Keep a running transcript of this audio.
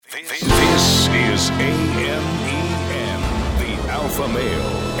This is AMEN, the Alpha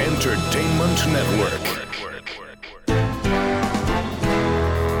Male Entertainment Network.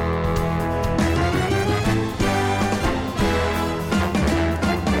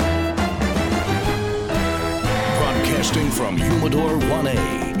 Broadcasting from Humidor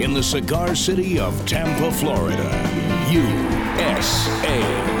 1A in the cigar city of Tampa, Florida, USA.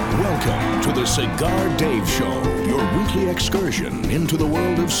 Welcome to the Cigar Dave Show, your weekly excursion into the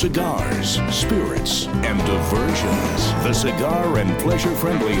world of cigars, spirits, and diversions. The cigar and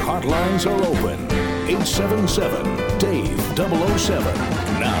pleasure-friendly hotlines are open. 877-DAVE-007.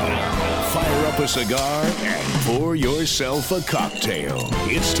 Now, fire up a cigar and pour yourself a cocktail.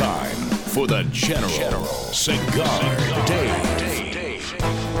 It's time for the General Cigar Dave.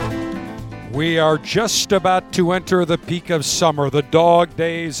 We are just about to enter the peak of summer. The dog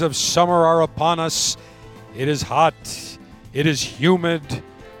days of summer are upon us. It is hot. It is humid.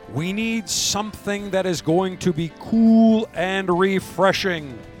 We need something that is going to be cool and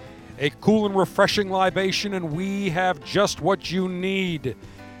refreshing. A cool and refreshing libation, and we have just what you need.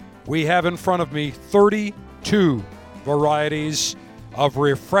 We have in front of me 32 varieties of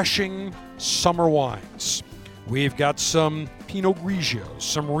refreshing summer wines. We've got some Pinot Grigio,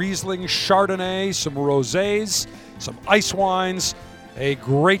 some Riesling Chardonnay, some Rosés, some ice wines, a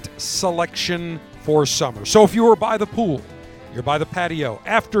great selection for summer. So if you are by the pool, you're by the patio,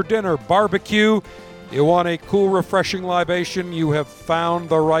 after dinner, barbecue, you want a cool, refreshing libation, you have found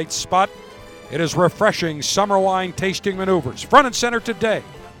the right spot. It is refreshing summer wine tasting maneuvers. Front and center today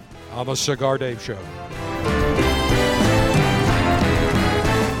on the Cigar Dave Show.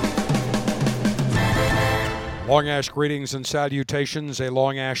 Long Ash greetings and salutations. A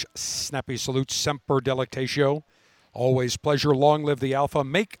Long Ash snappy salute. Semper Delectatio. Always pleasure. Long live the Alpha.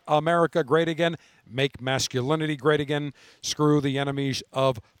 Make America great again. Make masculinity great again. Screw the enemies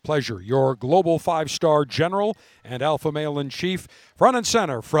of pleasure. Your global 5-star general and Alpha male in chief. Front and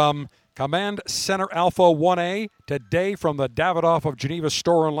center from Command Center Alpha 1A. Today from the Davidoff of Geneva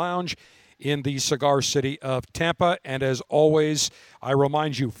Store and Lounge in the cigar city of Tampa. And as always, I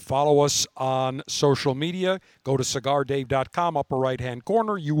remind you, follow us on social media. Go to CigarDave.com, upper right-hand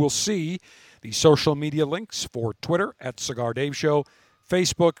corner. You will see the social media links for Twitter at Cigar Dave Show,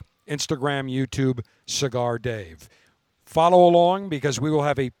 Facebook, Instagram, YouTube, Cigar Dave. Follow along because we will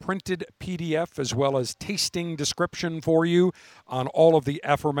have a printed PDF as well as tasting description for you on all of the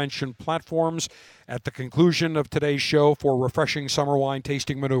aforementioned platforms at the conclusion of today's show for refreshing summer wine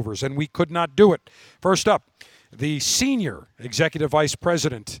tasting maneuvers. And we could not do it. First up, the Senior Executive Vice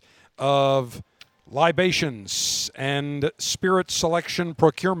President of Libations and Spirit Selection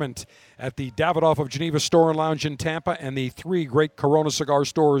Procurement at the Davidoff of Geneva Store and Lounge in Tampa and the 3 great Corona cigar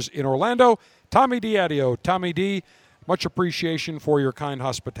stores in Orlando, Tommy Diadio. Tommy D., much appreciation for your kind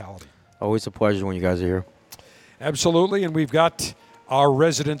hospitality. Always a pleasure when you guys are here. Absolutely, and we've got our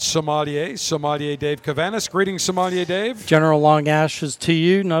resident sommelier, Sommelier Dave Cavanis. Greetings, Sommelier Dave. General Long Ashes to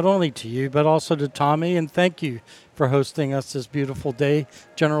you, not only to you, but also to Tommy, and thank you for hosting us this beautiful day.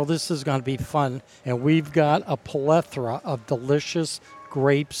 General, this is going to be fun, and we've got a plethora of delicious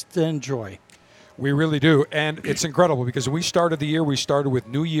grapes to enjoy. We really do, and it's incredible because we started the year, we started with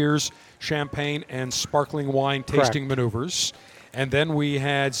New Year's champagne and sparkling wine tasting maneuvers, and then we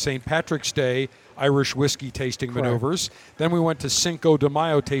had St. Patrick's Day Irish whiskey tasting maneuvers. Then we went to Cinco de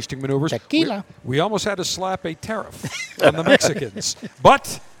Mayo tasting maneuvers. Tequila. We almost had to slap a tariff on the Mexicans,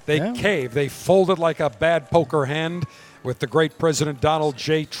 but they caved. They folded like a bad poker hand with the great President Donald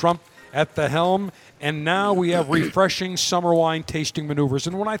J. Trump at the helm. And now we have refreshing summer wine tasting maneuvers.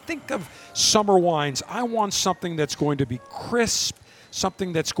 And when I think of summer wines, I want something that's going to be crisp,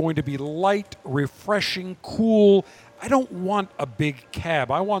 something that's going to be light, refreshing, cool. I don't want a big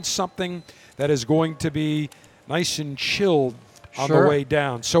cab. I want something that is going to be nice and chilled on the way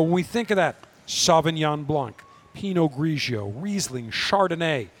down. So when we think of that, Sauvignon Blanc, Pinot Grigio, Riesling,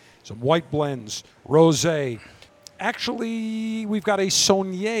 Chardonnay, some white blends, Rosé. Actually, we've got a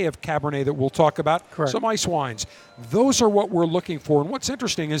Saunier of Cabernet that we'll talk about. Correct. Some ice wines. Those are what we're looking for. And what's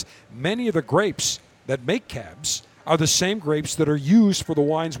interesting is many of the grapes that make cabs are the same grapes that are used for the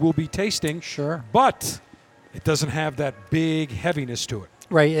wines we'll be tasting. Sure. But it doesn't have that big heaviness to it.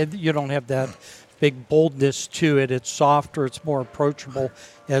 Right. You don't have that big boldness to it. It's softer. It's more approachable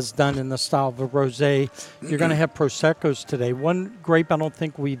as done in the style of a rosé. You're going to have Proseccos today. One grape I don't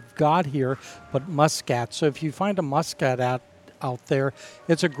think we've got here, but Muscat. So if you find a Muscat out there,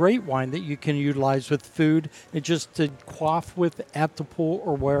 it's a great wine that you can utilize with food and just to quaff with at the pool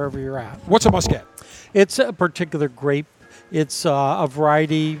or wherever you're at. What's a Muscat? It's a particular grape. It's a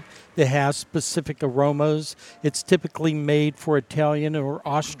variety that has specific aromas. It's typically made for Italian or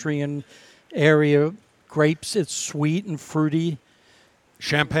Austrian area grapes. It's sweet and fruity.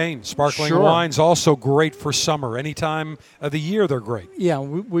 Champagne, sparkling Sure. wines, also great for summer. Any time of the year, they're great. Yeah,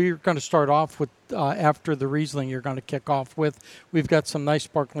 we're going to start off with, after the Riesling you're going to kick off with. We've got some nice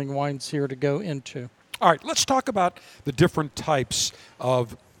sparkling wines here to go into. All right, let's talk about the different types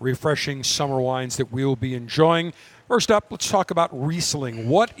of refreshing summer wines that we will be enjoying. First up, let's talk about Riesling.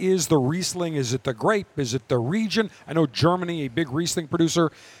 What is the Riesling? Is it the grape? Is it the region? I know Germany, a big Riesling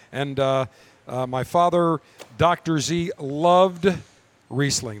producer, and my father, Dr. Z, loved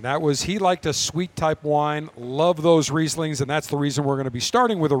Riesling. He liked a sweet type wine, loved those Rieslings, and that's the reason we're going to be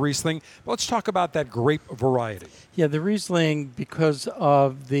starting with a Riesling. But let's talk about that grape variety. Yeah, the Riesling, because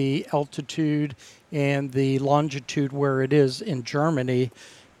of the altitude and the longitude where it is in Germany,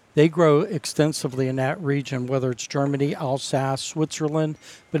 they grow extensively in that region, whether it's Germany, Alsace, Switzerland.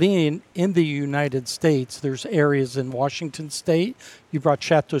 But in the United States, there's areas in Washington State. You brought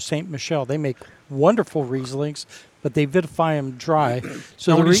Chateau Ste. Michelle. They make wonderful Rieslings, but they vitify them dry.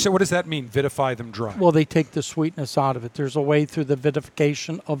 So Now, what does that mean, vitify them dry? well, they take the sweetness out of it. There's a way through the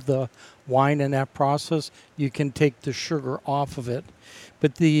vitification of the wine in that process. You can take the sugar off of it.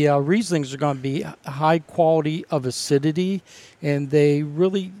 But the Rieslings are going to be high quality of acidity, and they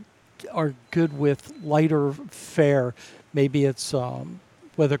really are good with lighter fare. Maybe it's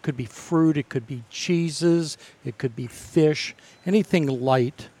whether it could be fruit, it could be cheeses, it could be fish, anything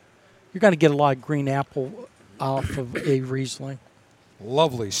light. You're going to get a lot of green apple off of a Riesling.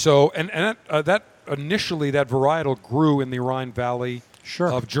 Lovely. So, and that initially, that varietal grew in the Rhine Valley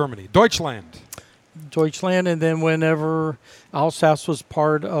Sure. of Germany. Deutschland. Deutschland, and then whenever Alsace was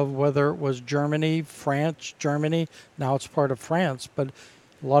part of, whether it was Germany, France, Germany, now it's part of France, but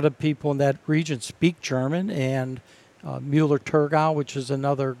a lot of people in that region speak German, and Müller-Thurgau, which is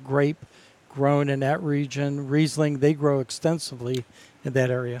another grape grown in that region. Riesling, they grow extensively in that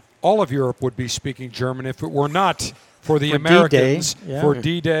area. All of Europe would be speaking German if it were not for the For Americans, D-Day, yeah. for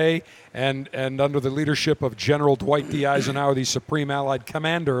D-Day, and under the leadership of General Dwight D. Eisenhower, the Supreme Allied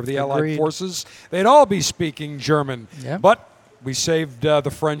Commander of the Allied Agreed. Forces. They'd all be speaking German. Yeah. But we saved the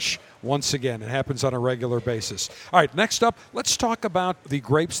French once again. It happens on a regular basis. All right, next up, let's talk about the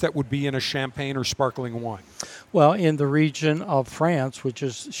grapes that would be in a champagne or sparkling wine. Well, in the region of France, which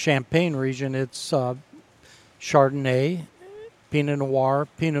is Champagne region, it's Chardonnay, Pinot Noir,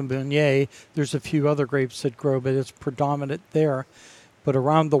 Pinot Meunier. There's a few other grapes that grow, but it's predominant there. But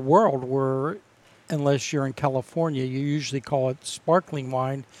around the world, unless you're in California, you usually call it sparkling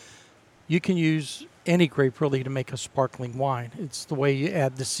wine. You can use any grape really to make a sparkling wine. It's the way you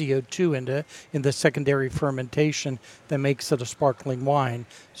add the CO2 in the secondary fermentation that makes it a sparkling wine.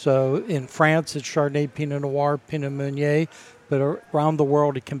 So in France, it's Chardonnay, Pinot Noir, Pinot Meunier, but around the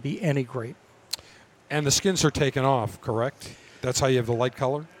world, it can be any grape. And the skins are taken off, correct? That's how you have the light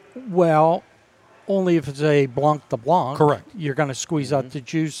color? Well, only if it's a Blanc de Blanc. Correct. You're going to squeeze out the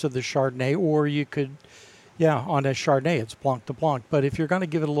juice of the Chardonnay, or you could, on a Chardonnay, it's Blanc de Blanc. But if you're going to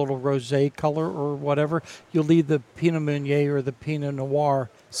give it a little rosé color or whatever, you'll leave the Pinot Meunier or the Pinot Noir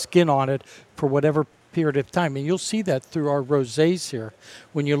skin on it for whatever period of time. And you'll see that through our rosés here.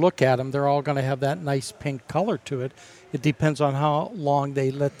 When you look at them, they're all going to have that nice pink color to it. It depends on how long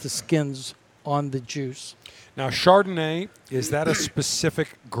they let the skins on the juice. Now, Chardonnay, is that a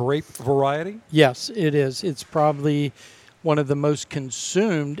specific grape variety? Yes, it is. It's probably one of the most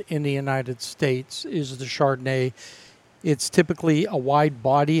consumed in the United States is the Chardonnay. It's typically a wide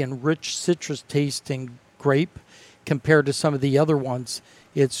body and rich citrus tasting grape compared to some of the other ones.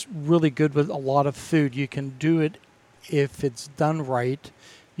 It's really good with a lot of food. You can do it if it's done right.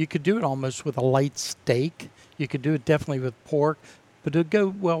 You could do it almost with a light steak. You could do it definitely with pork, but it'll go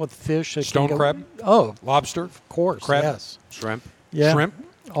well with fish. Stone crab? Oh, Lobster? of course, Crab? yes. Shrimp. Yeah. Shrimp?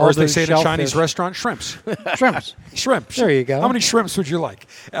 All Or as they those say in a Chinese shellfish. restaurant, shrimps. Shrimps. Shrimps. There you go. How many shrimps would you like?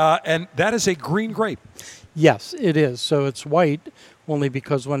 And that is a green grape. Yes, it is. So it's white only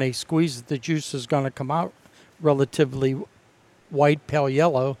because when they squeeze it, the juice is going to come out relatively white, pale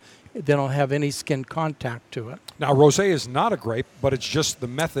yellow. They don't have any skin contact to it. Now, rosé is not a grape, but it's just the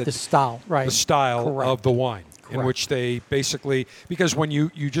method, The style, right. the style Correct. of the wine, in Correct. which they basically, because when you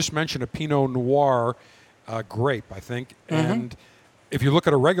just mentioned a Pinot Noir grape, I think, Mm-hmm. and if you look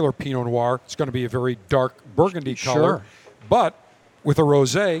at a regular Pinot Noir, it's going to be a very dark burgundy color. Sure. But with a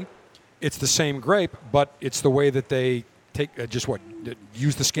rosé, it's the same grape, but it's the way that they take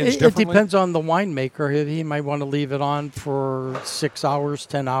use the skins It differently. depends on the winemaker. He might want to leave it on for 6 hours,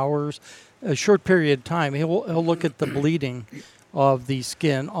 10 hours, a short period of time. He'll look at the bleeding of the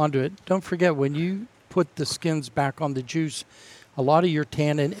skin onto it. Don't forget, when you put the skins back on the juice, a lot of your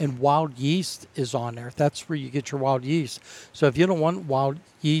tannin and wild yeast is on there. That's where you get your wild yeast. So if you don't want wild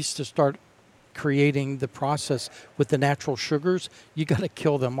yeast to start creating the process with the natural sugars, you got to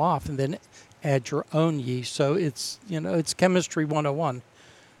kill them off and then add your own yeast. So it's chemistry 101.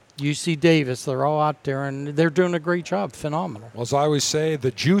 UC Davis, they're all out there, and they're doing a great job. Phenomenal. Well, as I always say,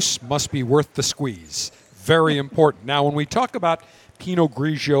 the juice must be worth the squeeze. Very important. Now, when we talk about Pinot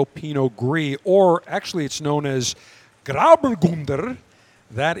Grigio, Pinot Gris, or actually it's known as Grauburgunder,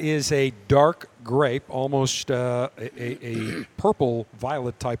 that is a dark grape, almost a purple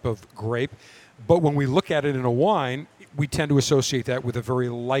violet type of grape. But when we look at it in a wine, we tend to associate that with a very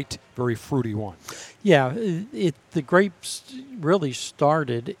light, very fruity wine. Yeah, the grapes really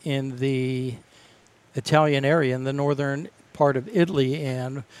started in the Italian area, in the northern part of Italy,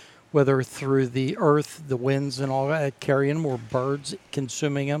 and whether through the earth, the winds and all that, carrying them, or birds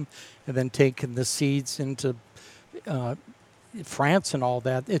consuming them, and then taking the seeds into France and all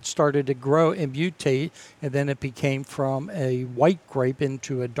that, it started to grow and mutate, and then it became from a white grape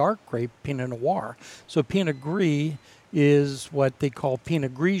into a dark grape, Pinot Noir. So Pinot Gris is what they call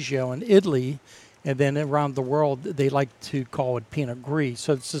Pinot Grigio in Italy, and then around the world they like to call it Pinot Gris.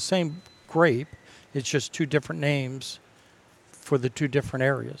 So it's the same grape, it's just two different names for the two different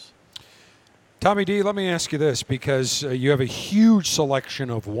areas. Tommy D, let me ask you this, because you have a huge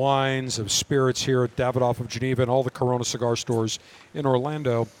selection of wines, of spirits here at Davidoff of Geneva and all the Corona cigar stores in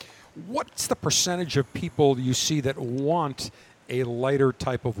Orlando. What's the percentage of people you see that want a lighter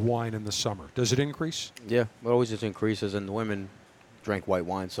type of wine in the summer? Does it increase? Yeah, it always just increases, and the women drink white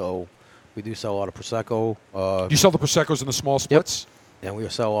wine, so we do sell a lot of Prosecco. Do you sell the Proseccos in the small splits? Yep. And we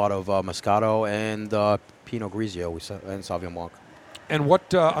sell a lot of Moscato and Pinot Grigio and Sauvignon Blanc. And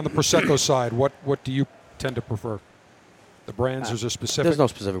what, on the Prosecco side, what do you tend to prefer? The brands, is there specific? There's no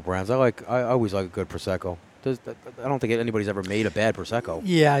specific brands. I always like a good Prosecco. I don't think anybody's ever made a bad Prosecco.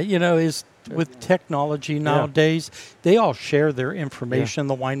 Yeah, is with technology nowadays, they all share their information,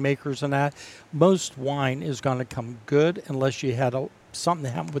 the winemakers and that. Most wine is going to come good unless you had something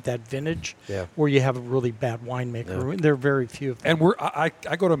that happened with that vintage, or you have a really bad winemaker. There are very few of them. And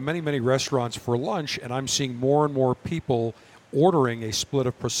I go to many, many restaurants for lunch, and I'm seeing more and more people ordering a split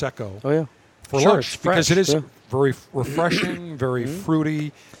of Prosecco for lunch, because it is very refreshing, very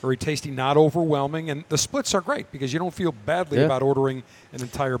fruity, very tasty, not overwhelming. And the splits are great because you don't feel badly about ordering an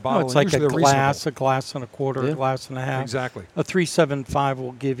entire bottle. No, it's like a glass and a quarter, a glass and a half. Exactly. A 375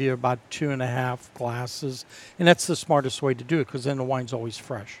 will give you about 2.5 glasses. And that's the smartest way to do it, because then the wine's always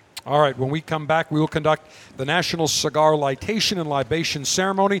fresh. All right, when we come back, we will conduct the National Cigar Litation and Libation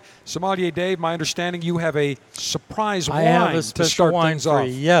Ceremony. Sommelier Dave, my understanding, you have a surprise wine I have a special to start wine things for off.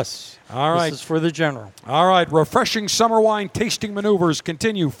 you. Yes. All right. This is for the general. All right, refreshing summer wine tasting maneuvers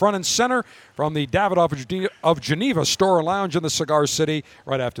continue front and center from the Davidoff of Geneva Store and Lounge in the Cigar City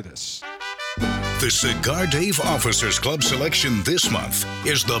right after this. The Cigar Dave Officers Club selection this month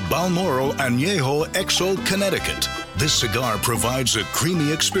is the Balmoral Añejo XO Connecticut. This cigar provides a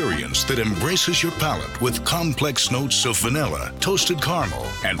creamy experience that embraces your palate with complex notes of vanilla, toasted caramel,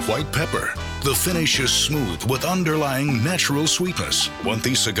 and white pepper. The finish is smooth with underlying natural sweetness. Want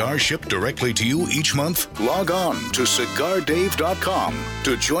these cigars shipped directly to you each month? Log on to CigarDave.com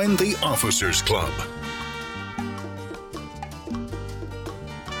to join the Officers Club.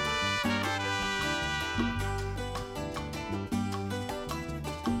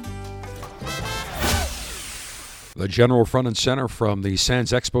 The general front and center from the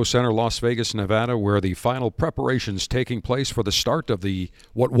Sands Expo Center, Las Vegas, Nevada, where the final preparations taking place for the start of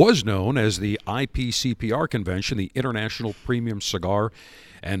what was known as the IPCPR convention, the International Premium Cigar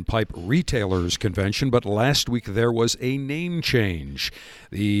and Pipe Retailers Convention. But last week there was a name change.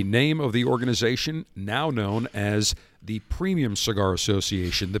 The name of the organization now known as the Premium Cigar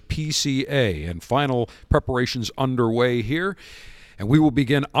Association, the PCA, and final preparations underway here. And we will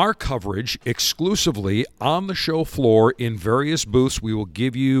begin our coverage exclusively on the show floor in various booths. We will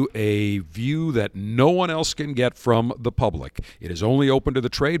give you a view that no one else can get from the public. It is only open to the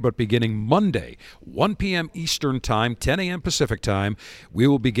trade, but beginning Monday, 1 p.m. Eastern Time, 10 a.m. Pacific Time, we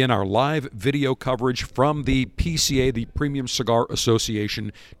will begin our live video coverage from the PCA, the Premium Cigar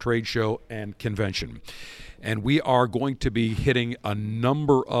Association trade show and convention. And we are going to be hitting a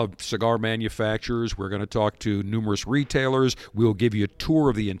number of cigar manufacturers. We're going to talk to numerous retailers. We'll give you a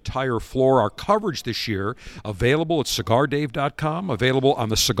tour of the entire floor. Our coverage this year, available at CigarDave.com, available on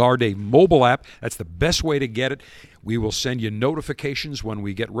the Cigar Dave mobile app. That's the best way to get it. We will send you notifications when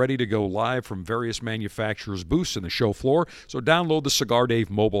we get ready to go live from various manufacturers' booths in the show floor. So download the Cigar Dave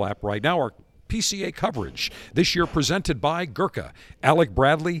mobile app right now. Our PCA coverage this year presented by Gurkha, Alec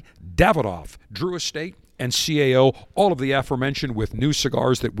Bradley, Davidoff, Drew Estate, and CAO, all of the aforementioned with new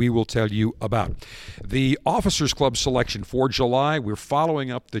cigars that we will tell you about. The Officers Club selection for July, we're following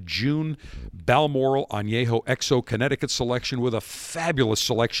up the June Balmoral Añejo Exo Connecticut selection with a fabulous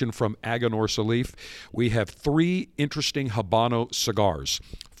selection from Aganorsa Leaf. We have 3 interesting Habano cigars.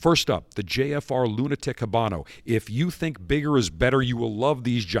 First up, the JFR Lunatic Habano. If you think bigger is better, you will love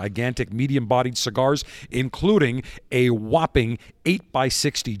these gigantic medium-bodied cigars, including a whopping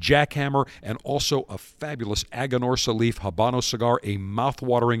 8x60 jackhammer and also a fabulous Aganorsa Leaf Habano cigar, a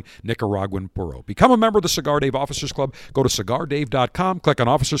mouth-watering Nicaraguan puro. Become a member of the Cigar Dave Officers Club. Go to CigarDave.com, click on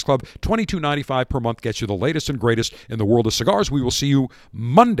Officers Club. $22.95 per month gets you the latest and greatest in the world of cigars. We will see you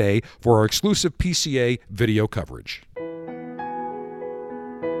Monday for our exclusive PCA video coverage.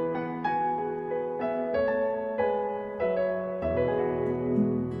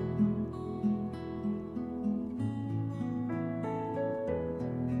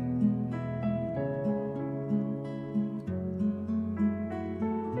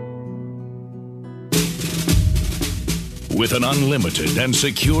 With an unlimited and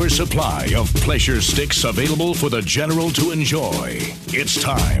secure supply of pleasure sticks available for the general to enjoy, it's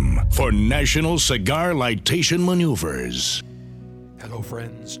time for National Cigar Lightation Maneuvers. Hello,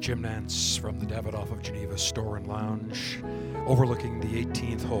 friends. Jim Nance from the Davidoff of Geneva Store and Lounge, overlooking the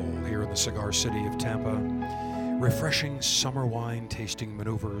 18th hole here in the cigar city of Tampa. Refreshing summer wine tasting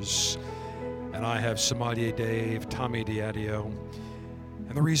maneuvers. And I have Sommelier Dave, Tommy Diadio.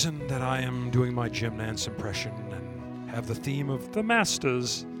 And the reason that I am doing my Jim Nance impression and have the theme of the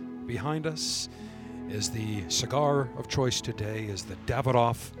Masters behind us is the cigar of choice today is the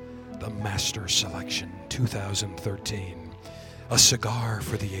Davidoff, the Master Selection 2013. A cigar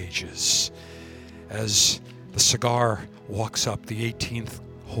for the ages. As the cigar walks up the 18th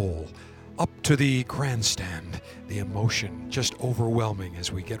hole, up to the grandstand, the emotion just overwhelming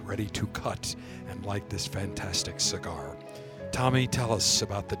as we get ready to cut and light this fantastic cigar. Tommy, tell us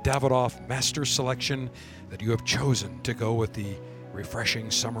about the Davidoff Master Selection that you have chosen to go with the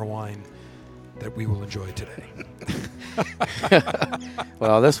refreshing summer wine that we will enjoy today.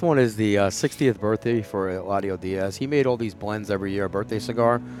 Well, this one is the 60th birthday for Eladio Diaz. He made all these blends every year, a birthday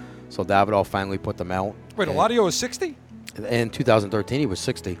cigar, so Davidoff finally put them out. Wait, Eladio is 60? In 2013, he was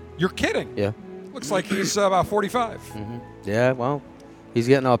 60. You're kidding? Yeah. Looks like he's about 45. Mm-hmm. Yeah, well, he's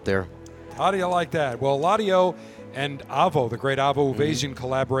getting up there. How do you like that? Well, Eladio and Avo, the great Avo Uvezian,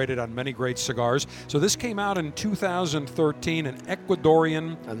 collaborated on many great cigars. So this came out in 2013, an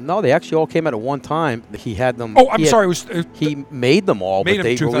Ecuadorian. No, they actually all came out at one time. He had them. Oh, I'm sorry. He made them all, but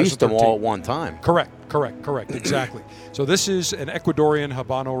they released them all at one time. Correct. Exactly. So this is an Ecuadorian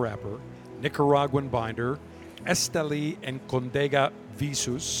Habano wrapper, Nicaraguan binder, Esteli and Condega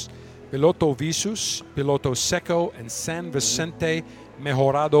Visus, Piloto Visus, Piloto Seco, and San Vicente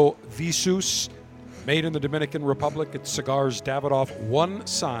Mejorado Visus. Made in the Dominican Republic, it's Cigars Davidoff, one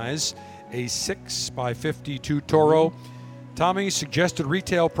size, a 6x52 Toro. Tommy, suggested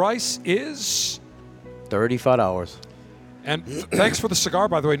retail price is $35. And thanks for the cigar,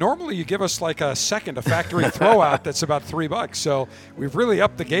 by the way. Normally you give us like a factory throwout that's about $3. So we've really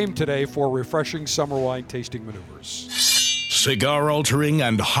upped the game today for refreshing summer wine tasting maneuvers. Cigar-altering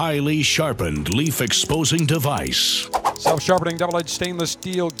and highly sharpened leaf-exposing device. Self-sharpening double-edged stainless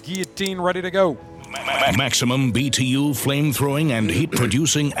steel guillotine ready to go. Maximum BTU flame-throwing and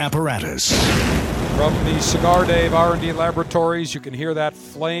heat-producing apparatus. From the Cigar Dave R&D Laboratories, you can hear that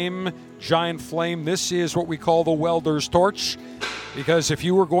flame, giant flame. This is what we call the welder's torch, because if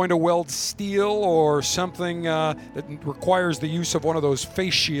you were going to weld steel or something that requires the use of one of those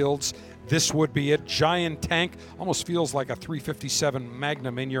face shields, this would be it. Giant tank, almost feels like a 357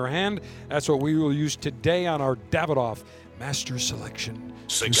 Magnum in your hand. That's what we will use today on our Davidoff Master Selection.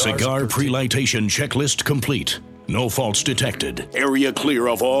 Cigar pre-lightation checklist complete. No faults detected. Area clear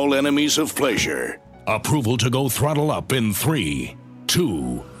of all enemies of pleasure. Approval to go throttle up in 3,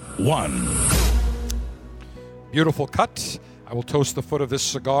 2, 1. Beautiful cut. I will toast the foot of this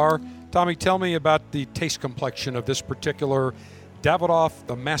cigar. Tommy, tell me about the taste complexion of this particular Davidoff,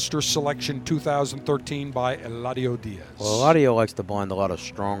 the Master Selection 2013 by Eladio Diaz. Well, Eladio likes to blend a lot of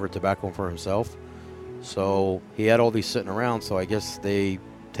stronger tobacco for himself. So he had all these sitting around, so I guess they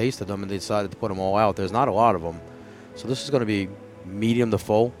tasted them and they decided to put them all out. There's not a lot of them. So this is going to be medium to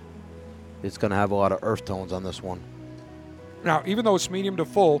full. It's going to have a lot of earth tones on this one. Now, even though it's medium to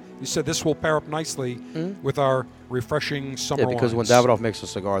full, you said this will pair up nicely with our refreshing summer wines. Yeah, because when Davidoff makes a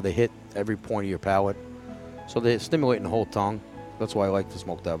cigar, they hit every point of your palate. So they stimulate the whole tongue. That's why I like to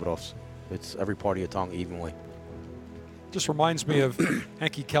smoke Davidoffs. It's every part of your tongue evenly. Just reminds me of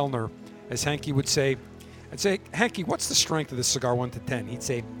Hanky Kellner, as Hanky would say, I'd say, Hanky, what's the strength of this cigar 1 to 10? He'd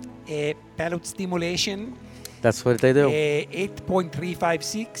say, palate stimulation, That's what they do.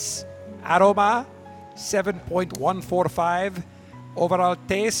 8.356. Aroma, 7.145. Overall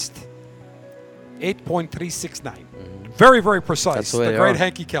taste, 8.369. Very, very precise. That's the way the they great are.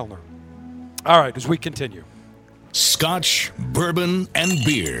 Hanky Kellner. All right, as we continue. Scotch, bourbon, and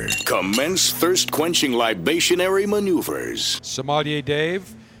beer. Commence thirst-quenching libationary maneuvers. Sommelier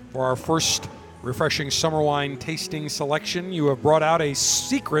Dave, for our first refreshing summer wine tasting selection, you have brought out a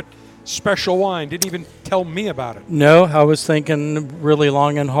secret special wine. Didn't even tell me about it. No, I was thinking really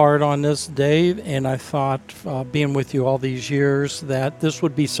long and hard on this, Dave, and I thought, being with you all these years, that this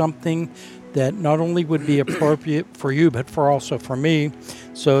would be something that not only would be appropriate for you, but also for me.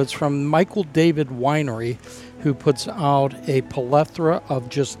 So it's from Michael David Winery, who puts out a plethora of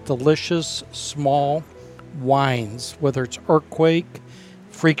just delicious small wines, whether it's Earthquake,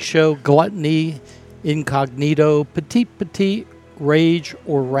 Freak Show, Gluttony, Incognito, Petite, Rage,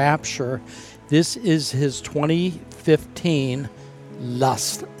 or Rapture. This is his 2015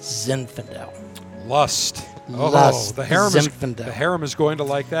 Lust Zinfandel. Lust. Lust the Zinfandel. harem is going to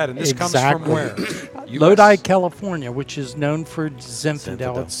like that. And this comes Exactly. from where? Lodi, California, which is known for Zinfandel.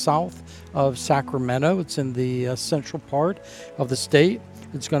 Zinfandel. It's south of Sacramento. It's in the central part of the state.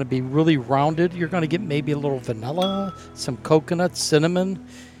 It's going to be really rounded. You're going to get maybe a little vanilla, some coconut, cinnamon.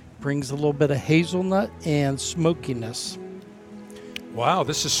 Brings a little bit of hazelnut and smokiness. Wow,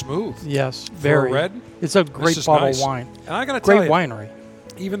 this is smooth. Yes, For very. a red, It's a this great is bottle nice. of wine. And I got to tell Great you, winery.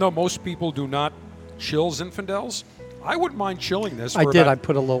 even though most people do not chill Zinfandels, I wouldn't mind chilling this I for did. about I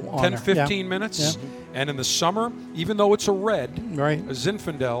put a little on 10, there. 15 Yeah. minutes. And in the summer, even though it's a red, Right. a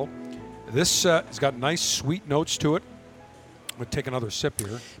Zinfandel, this has got nice sweet notes to it. I'm going to take another sip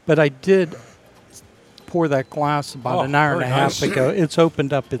here. But I did pour that glass about Oh, an hour and a very half nice. ago. It's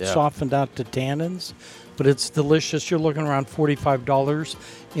opened up. It's Yeah. softened out to tannins, but it's delicious. You're looking around $45,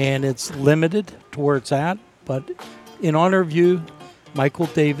 and it's limited to where it's at. But in honor of you, Michael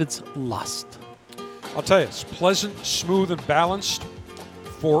David's Lust. I'll tell you, it's pleasant, smooth, and balanced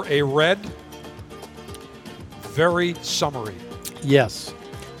for a red. Very summery. Yes,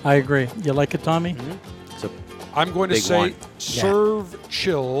 I agree. You like it, Tommy? It's a I'm going to Big say wine. serve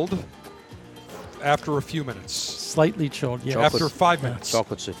chilled after a few minutes. Slightly chilled, yes. After 5 minutes.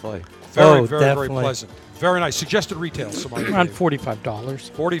 chocolate souffle. Very, Oh, very, very definitely. pleasant. Very nice. Suggested retail. Somebody Around gave.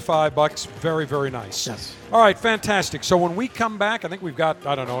 $45. $45. Very, very nice. Yes. All right, fantastic. So when we come back, I think we've got,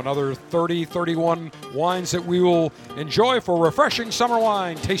 I don't know, another 30, 31 wines that we will enjoy for refreshing summer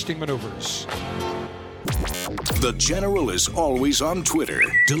wine tasting maneuvers. The General is always on Twitter,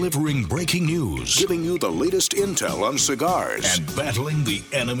 delivering breaking news, giving you the latest intel on cigars, and battling the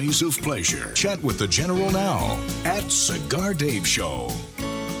enemies of pleasure. Chat with the General now at Cigar Dave Show.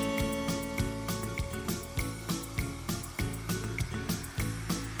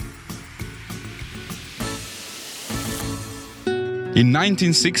 In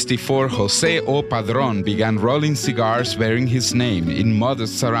 1964, Jose O. Padron began rolling cigars bearing his name in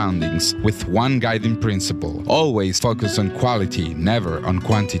modest surroundings with one guiding principle: always focus on quality, never on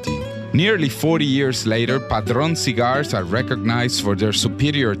quantity. Nearly 40 years later, Padron cigars are recognized for their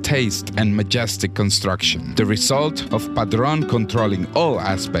superior taste and majestic construction, the result of Padron controlling all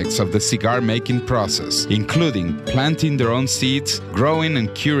aspects of the cigar-making process, including planting their own seeds, growing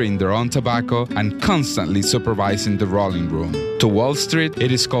and curing their own tobacco, and constantly supervising the rolling room. To Wall Street,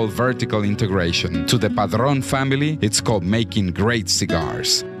 it is called vertical integration. To the Padron family, it's called making great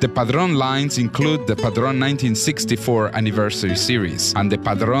cigars. The Padron lines include the Padron 1964 Anniversary Series and the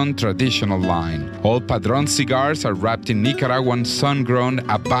Padron Traditional line. All Padron cigars are wrapped in Nicaraguan sun-grown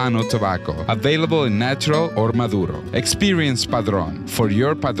Habano tobacco, available in natural or Maduro. Experience Padron. For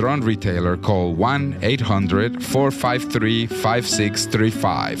your Padron retailer, call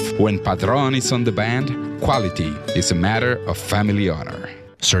 1-800-453-5635. When Padron is on the band, quality is a matter of family honor.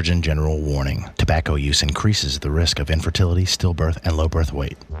 Surgeon General warning: tobacco use increases the risk of infertility, stillbirth, and low birth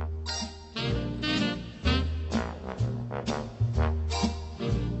weight.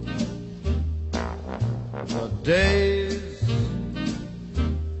 The days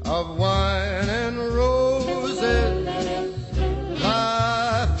of wine and roses,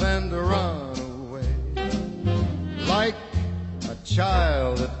 laugh and run away, like a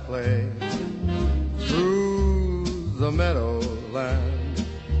child at play, through the meadowland,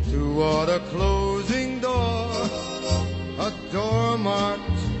 toward a closing door, a door marked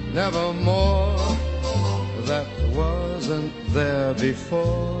nevermore, that wasn't there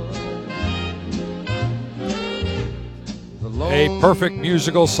before. A perfect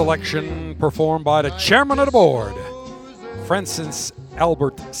musical selection performed by the chairman of the board, Francis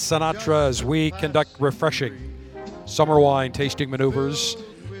Albert Sinatra, as we conduct refreshing summer wine tasting maneuvers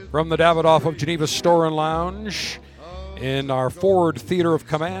from the Davidoff of Geneva Store and Lounge in our forward theater of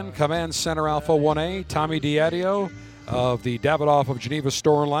command, Command Center Alpha 1A, Tommy Diadio of the Davidoff of Geneva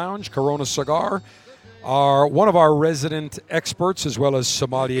Store and Lounge, Corona Cigar, one of our resident experts, as well as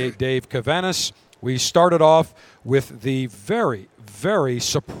sommelier Dave Cavanis. We started off with the very, very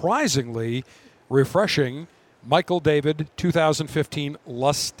surprisingly refreshing Michael David 2015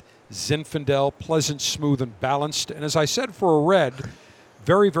 Lust Zinfandel, pleasant, smooth, and balanced. And as I said, for a red,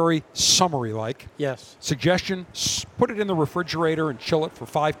 very, very summery-like. Yes. Suggestion, put it in the refrigerator and chill it for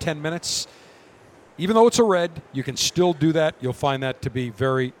 5-10 minutes. Even though it's a red, you can still do that. You'll find that to be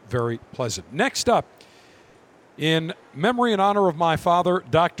very, very pleasant. Next up, in memory and honor of my father,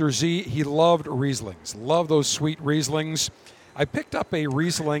 Dr. Z, he loved Rieslings. Loved those sweet Rieslings. I picked up a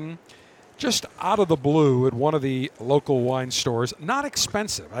Riesling just out of the blue at one of the local wine stores. Not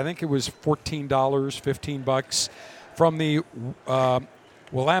expensive. I think it was $14, $15 from the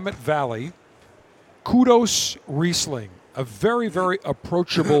Willamette Valley. Kudos Riesling. A very, very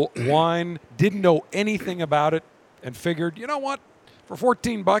approachable wine. Didn't know anything about it and figured, you know what? For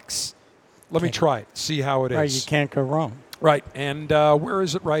 $14, let me try it. See how it is. Right, you can't go wrong. Right. And where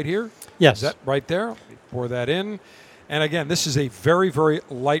is it right here? Yes. Is that right there? Let me pour that in. And again, this is a very, very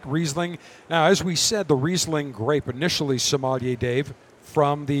light Riesling. Now, as we said, the Riesling grape, initially sommelier Dave,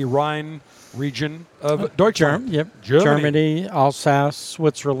 from the Rhine region of Deutschland. Germany, Alsace,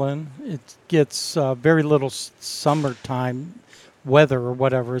 Switzerland. It gets very little summertime weather or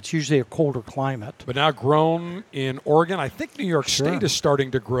whatever. It's usually a colder climate. But now grown in Oregon. I think New York State is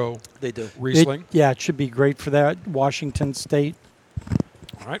starting to grow Riesling. It should be great for that. Washington State.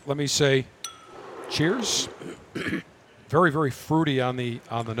 All right, let me say cheers. Very, very fruity on the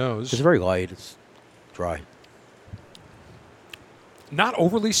nose. It's very light. It's dry. Not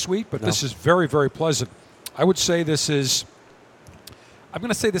overly sweet, but this is very, very pleasant. I would say this is, I'm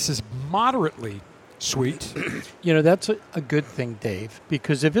going to say this is moderately sweet. You know, that's a good thing, Dave,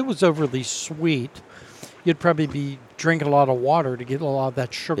 because if it was overly sweet, you'd probably be drinking a lot of water to get a lot of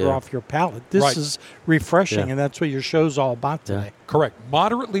that sugar off your palate. This is refreshing, and that's what your show's all about today. Correct.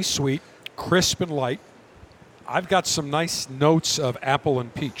 Moderately sweet, crisp and light. I've got some nice notes of apple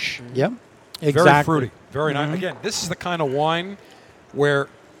and peach. Yep, exactly. Very fruity. Very nice. Again, this is the kind of wine where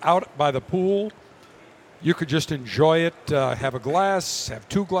out by the pool, you could just enjoy it, have a glass, have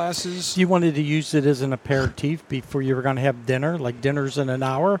 2 glasses. If you wanted to use it as an aperitif before you were going to have dinner, like dinner's in an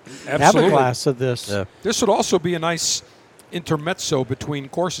hour, Absolutely. have a glass of this. Yeah. This would also be a nice intermezzo between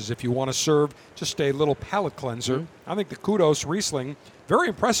courses if you want to serve just a little palate cleanser. I think the Kudos Riesling, very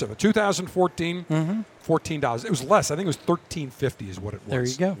impressive. A 2014, $14. It was less. I think it was $13.50 is what it was. There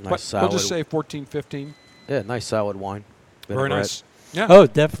you go. Nice But we'll just say $14, $15. Yeah, nice salad wine. Very nice. Yeah. Oh,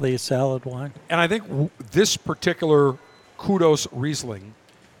 definitely a salad wine. And I think this particular Kudos Riesling,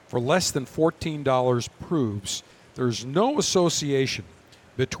 for less than $14, proves there's no association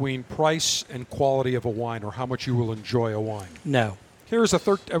between price and quality of a wine or how much you will enjoy a wine. No. Here's a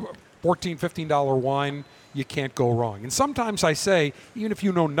 $14, $15 wine. You can't go wrong. And sometimes I say, even if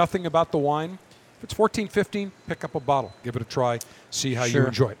you know nothing about the wine, if it's $14, $15, pick up a bottle. Give it a try. See how you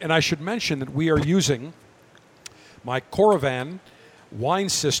enjoy it. And I should mention that we are using my Coravan wine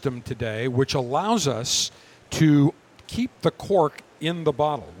system today, which allows us to keep the cork in the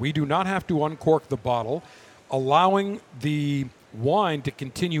bottle. We do not have to uncork the bottle, allowing the wine to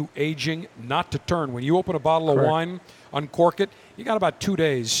continue aging, not to turn. When you open a bottle of wine, uncork it, you got about 2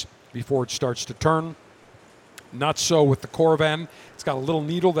 days before it starts to turn. Not so with the Coravan. It's got a little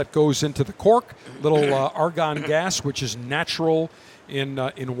needle that goes into the cork, little argon gas, which is natural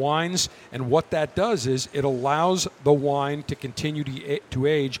in wines, and what that does is it allows the wine to continue to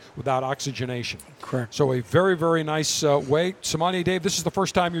age without oxygenation. Correct. So a very, very nice way. Sommelier Dave, this is the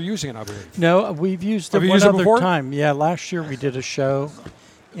first time you're using it, I believe. No, we've used it one other time. Yeah, last year we did a show.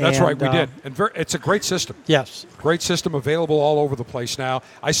 That's right, we did. And it's a great system. Yes. Great system, available all over the place now.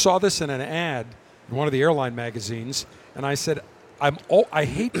 I saw this in an ad in one of the airline magazines, and I said, I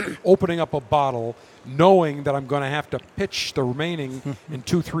hate opening up a bottle knowing that I'm going to have to pitch the remaining in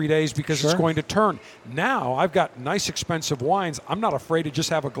 2-3 days because it's going to turn. Now I've got nice expensive wines. I'm not afraid to just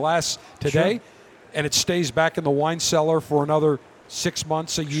have a glass today, and it stays back in the wine cellar for another 6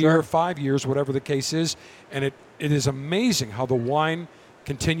 months, a year, 5 years, whatever the case is. And it is amazing how the wine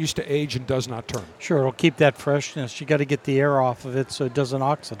continues to age and does not turn. Sure, it'll keep that freshness. You got to get the air off of it so it doesn't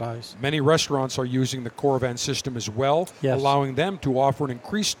oxidize. Many restaurants are using the Coravan system as well, allowing them to offer an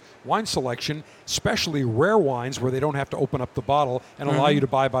increased wine selection, especially rare wines where they don't have to open up the bottle and allow you to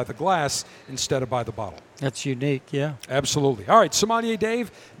buy by the glass instead of by the bottle. That's unique, yeah. Absolutely. All right, Sommelier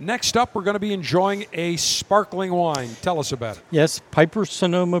Dave, next up we're going to be enjoying a sparkling wine. Tell us about it. Yes, Piper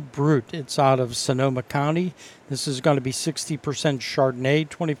Sonoma Brut. It's out of Sonoma County. This is going to be 60% Chardonnay,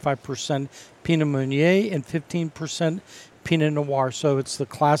 25% Pinot Meunier, and 15% Pinot Noir. So it's the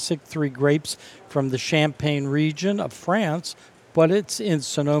classic 3 grapes from the Champagne region of France, but it's in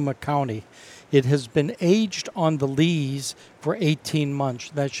Sonoma County. It has been aged on the lees for 18 months.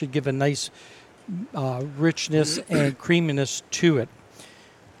 That should give a nice richness and creaminess to it.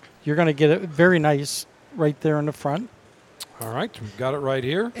 You're going to get it very nice right there in the front. All right, we've got it right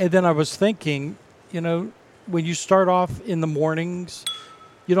here. And then I was thinking, when you start off in the mornings,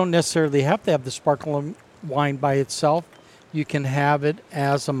 you don't necessarily have to have the sparkling wine by itself. You can have it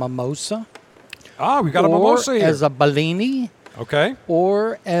as a mimosa. We got a mimosa here. As a Bellini. Okay.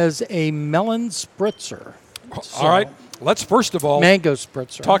 Or as a melon spritzer. All right. Let's first of all mango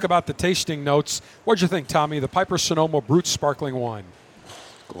spritzer. Talk about the tasting notes. What'd you think, Tommy? The Piper Sonoma Brut sparkling wine.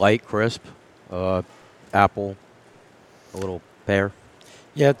 Light, crisp, apple, a little pear.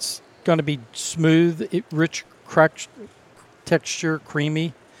 Yeah, it's going to be smooth, rich, cracked texture,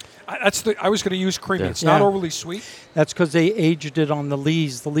 creamy. I was going to use creamy. It's not overly sweet. That's because they aged it on the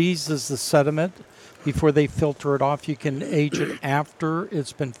lees. The lees is the sediment before they filter it off. You can age it after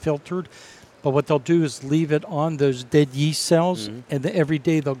it's been filtered. But what they'll do is leave it on those dead yeast cells, and every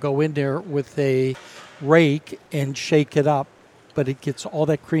day they'll go in there with a rake and shake it up. But it gets all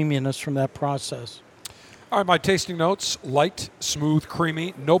that creaminess from that process. All right, my tasting notes: light, smooth,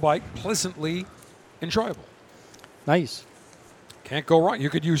 creamy, no bite, pleasantly enjoyable. Nice. Can't go wrong.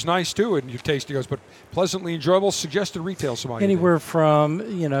 You could use nice too in your tasting notes, but pleasantly enjoyable. Suggested retail, somebody. Anywhere from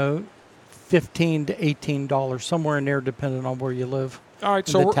 $15 to $18, somewhere in there, depending on where you live. All right,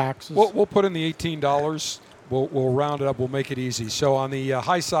 so taxes. We'll put in the $18. We'll round it up. We'll make it easy. So on the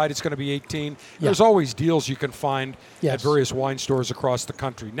high side, it's going to be $18. Yeah. There's always deals you can find at various wine stores across the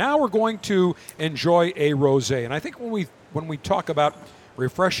country. Now we're going to enjoy a rosé, and I think when we talk about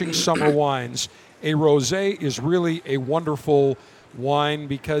refreshing summer wines, a rosé is really a wonderful wine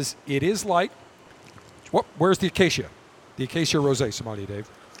because it is light. Where's the Acacia? The Acacia rosé, somebody, Dave.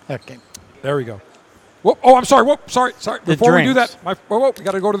 Okay. There we go. Whoop, oh, I'm sorry. Whoop, sorry. Before we do that, we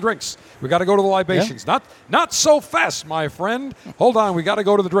got to go to the drinks. We got to go to the libations. Yeah. Not so fast, my friend. Hold on. We got to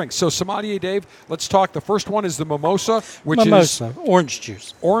go to the drinks. So, Sommelier Dave, let's talk. The first one is the mimosa, which is orange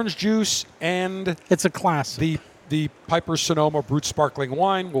juice. Orange juice, and it's a classic. The Piper Sonoma Brut sparkling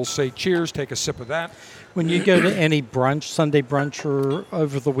wine. We'll say cheers. Take a sip of that. When you go to any brunch, Sunday brunch or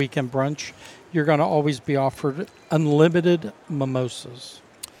over the weekend brunch, you're going to always be offered unlimited mimosas.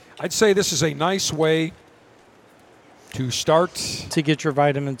 I'd say this is a nice way to start to get your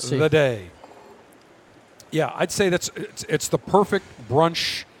vitamin C the day. Yeah, I'd say it's the perfect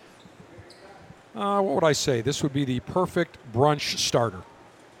brunch. What would I say? This would be the perfect brunch starter.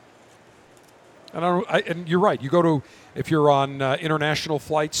 And you're right. You go to, if you're on international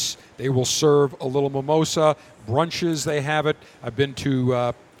flights, they will serve a little mimosa. Brunches, they have it. I've been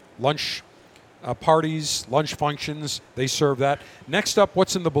to lunch parties, lunch functions, they serve that. Next up,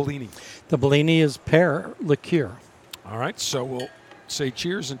 what's in the Bellini? The Bellini is pear liqueur. All right, so we'll say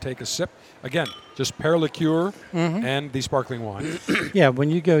cheers and take a sip. Again, just pear liqueur and the sparkling wine. Yeah,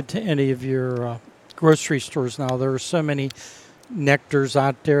 when you go to any of your grocery stores now, there are so many nectars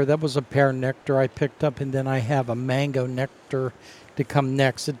out there. That was a pear nectar I picked up, and then I have a mango nectar to come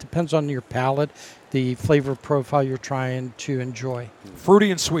next. It depends on your palate, the flavor profile you're trying to enjoy.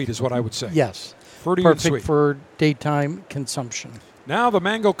 Fruity and sweet is what I would say. Yes. Fruity and sweet. Perfect for daytime consumption. Now the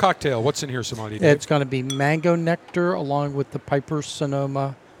mango cocktail. What's in here, Sommelier Dave? It's going to be mango nectar along with the Piper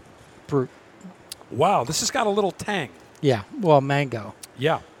Sonoma Brut. Wow, this has got a little tang. Yeah, well, mango.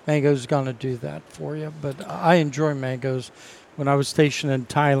 Yeah. Mango's going to do that for you. But I enjoy mangoes. When I was stationed in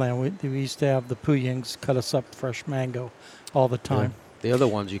Thailand, we used to have the Puyings cut us up fresh mango all the time. Yeah. The other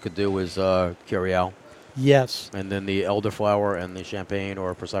ones you could do is Curial. Yes. And then the elderflower and the champagne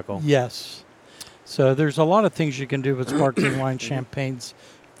or Prosecco. Yes. So there's a lot of things you can do with sparkling wine champagnes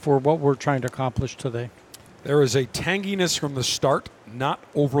for what we're trying to accomplish today. There is a tanginess from the start, not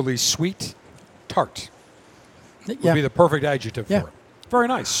overly sweet, tart. Would be the perfect adjective for it. Very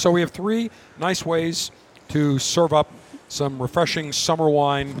nice. So we have 3 nice ways to serve up some refreshing summer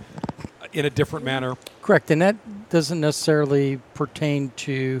wine in a different manner. Correct. And that doesn't necessarily pertain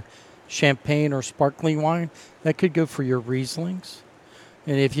to champagne or sparkling wine. That could go for your Rieslings.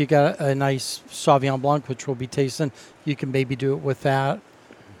 And if you got a nice Sauvignon Blanc, which we'll be tasting, you can maybe do it with that.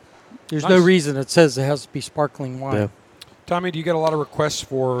 There's no reason it says it has to be sparkling wine. Yeah. Tommy, do you get a lot of requests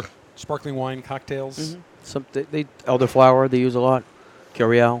for sparkling wine cocktails? Some elderflower they use a lot.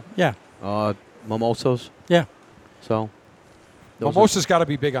 Curial. Yeah. Mimosas. Yeah. So. those Mimosa's got to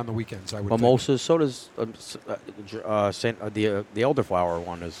be big on the weekends, I would are think. mimosas. So does the elderflower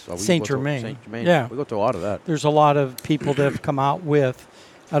one is Saint Germain. Saint Germain. Yeah. We go through a lot of that. There's a lot of people that have come out with,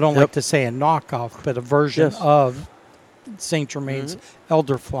 I don't like to say a knockoff, but a version of Saint Germain's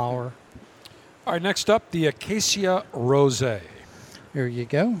elderflower. All right, next up, the Acacia Rosé. Here you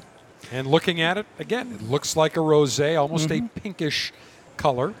go. And looking at it, again, it looks like a rosé, almost a pinkish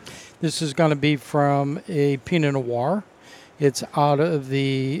color. This is going to be from a Pinot Noir. It's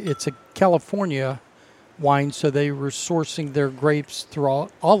it's a California wine, so they were sourcing their grapes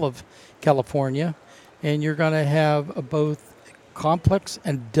throughout all of California. And you're going to have a both complex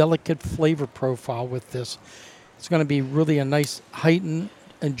and delicate flavor profile with this. It's going to be really a nice heightened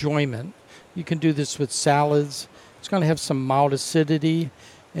enjoyment. You can do this with salads. It's going to have some mild acidity,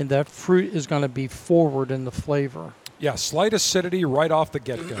 and that fruit is going to be forward in the flavor. Yeah, slight acidity right off the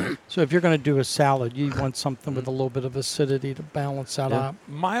get-go. So if you're going to do a salad, you want something with a little bit of acidity to balance that out.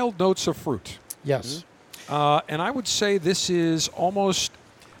 Mild notes of fruit. Yes. And I would say this is almost,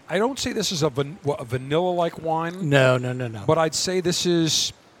 I don't say this is a vanilla-like wine. No. But I'd say this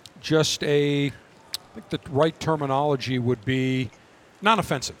is just I think the right terminology would be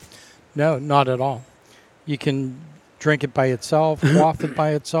non-offensive. No, not at all. You can drink it by itself, quaff it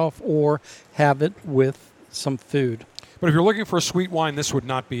by itself, or have it with some food. But if you're looking for a sweet wine, this would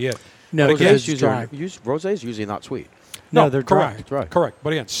not be it. No, But again, because it's dry. Rosé is usually not sweet. No, they're dry. correct. Right. Correct.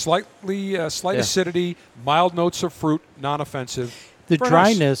 But again, slight acidity, mild notes of fruit, non-offensive. The Very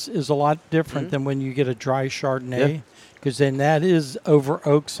nice. dryness is a lot different than when you get a dry Chardonnay, because then that is over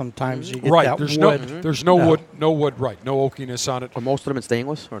oak sometimes. You get Right. that There's wood. there's no wood, right. No oakiness on it. Are most of them in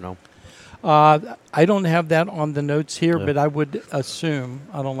stainless or no? I don't have that on the notes here, but I would assume,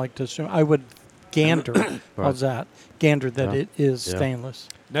 I don't like to assume, I would gander, how's that? Gander that it is stainless.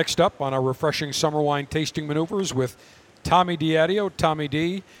 Next up on our refreshing summer wine tasting maneuvers with Tommy Diadio, Tommy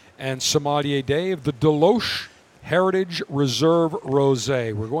D, and Sommelier Dave, the Deloche Heritage Reserve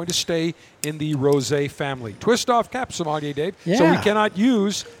Rosé. We're going to stay in the Rosé family. Twist off cap, Sommelier Dave, so we Yeah. cannot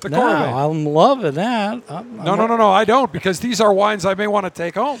use the No, Corvette. I'm loving that. No, I don't, because these are wines I may want to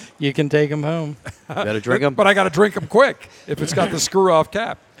take home. You can take them home. Better drink them. But I got to drink them quick if it's got the screw off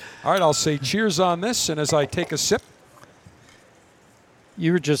cap. All right, I'll say cheers on this, and as I take a sip,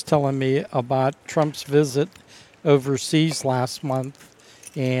 You were just telling me about Trump's visit overseas last month,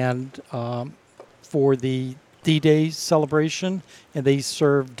 and for the D-Day celebration, and they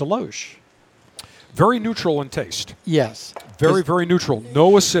served Deloche. very neutral in taste. Yes. Very, very neutral.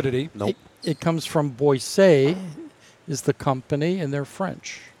 No acidity. Nope. It comes from Boisset, is the company, and they're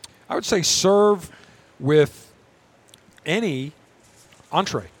French. I would say serve with any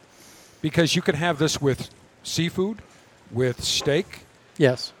entree, because you can have this with seafood, with steak.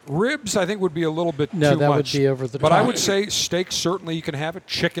 Yes. Ribs, I think, would be a little bit No, too that would much. be over the But I top. would say steak, certainly you can have it.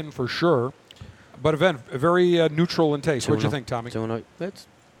 Chicken, for sure. But again, very neutral in taste. What'd you think, Tommy? That's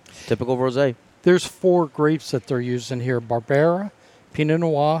typical rosé. There's 4 grapes that they're using here: Barbera, Pinot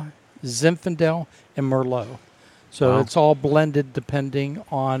Noir, Zinfandel, and Merlot. So it's all blended depending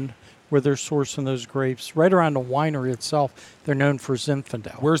on where they're sourcing those grapes. Right around the winery itself, they're known for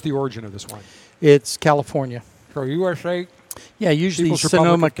Zinfandel. Where's the origin of this wine? It's California. From USA? Yeah, usually People's Republic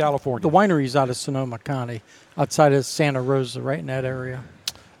Sonoma, of California. The winery's out of Sonoma County, outside of Santa Rosa, right in that area.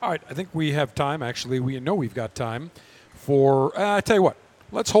 All right, I think we have time. Actually, we know we've got time for, I tell you what,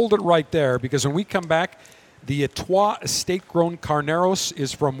 let's hold it right there, because when we come back, the Etoile Estate-Grown Carneros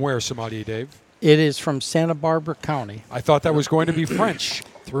is from where, Sommelier Dave? It is from Santa Barbara County. I thought that was going to be French.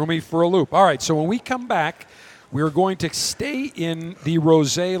 Threw me for a loop. All right, so when we come back, we're going to stay in the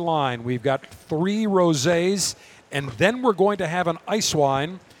rosé line. We've got 3 rosés, and then we're going to have an ice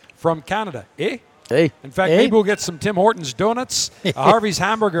wine from Canada. Eh? Hey. In fact, Eh? maybe we'll get some Tim Hortons donuts, a Harvey's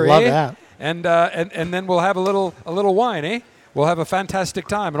hamburger, Love eh? that. And then we'll have a little wine, eh? We'll have a fantastic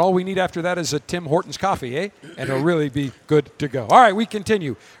time, and all we need after that is a Tim Hortons coffee, eh? And it'll really be good to go. All right, we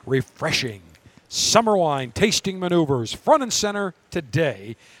continue. Refreshing summer wine tasting maneuvers, front and center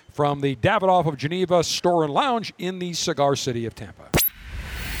today from the Davidoff of Geneva Store and Lounge in the Cigar City of Tampa.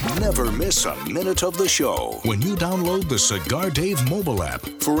 Never miss a minute of the show when you download the Cigar Dave mobile app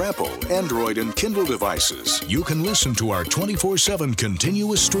for Apple, Android, and Kindle devices. You can listen to our 24/7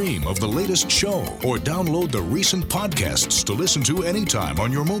 continuous stream of the latest show or download the recent podcasts to listen to anytime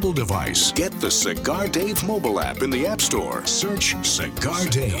on your mobile device. Get the Cigar Dave mobile app in the App Store. Search Cigar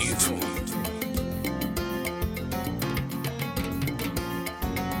Dave.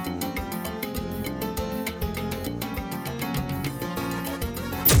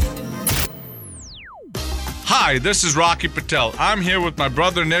 Hi, this is Rocky Patel. I'm here with my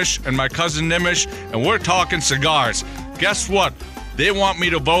brother Nish and my cousin Nimish, and we're talking cigars. Guess what? They want me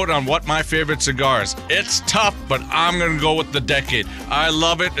to vote on what my favorite cigar is. It's tough, but I'm going to go with the Decade. I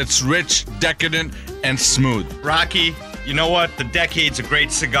love it. It's rich, decadent, and smooth. Rocky, you know what? The Decade's a great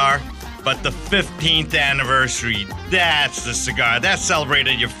cigar, but the 15th anniversary, that's the cigar. That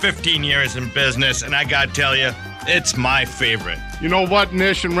celebrated your 15 years in business, and I got to tell you, it's my favorite. You know what,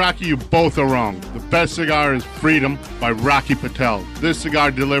 Nish and Rocky, you both are wrong. The best cigar is Freedom by Rocky Patel. This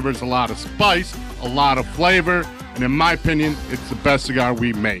cigar delivers a lot of spice, a lot of flavor, and in my opinion, it's the best cigar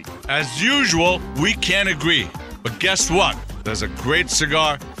we make. As usual, we can't agree. But guess what? There's a great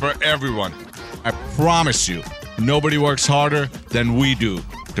cigar for everyone. I promise you, nobody works harder than we do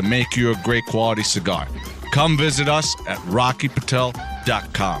to make you a great quality cigar. Come visit us at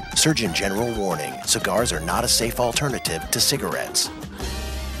rockypatel.com. Surgeon General warning, cigars are not a safe alternative to cigarettes.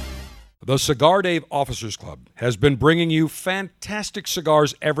 The Cigar Dave Officers Club has been bringing you fantastic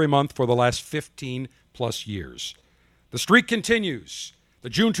cigars every month for the last 15 plus years. The streak continues. The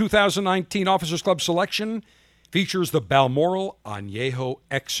June 2019 Officers Club selection features the Balmoral Añejo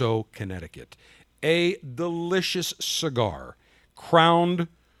XO Connecticut, a delicious cigar crowned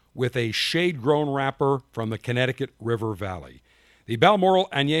with a shade-grown wrapper from the Connecticut River Valley. The Balmoral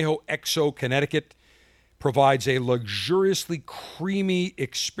Añejo XO Connecticut provides a luxuriously creamy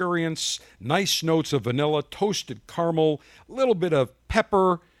experience, nice notes of vanilla, toasted caramel, a little bit of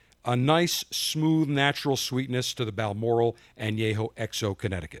pepper, a nice, smooth, natural sweetness to the Balmoral Añejo XO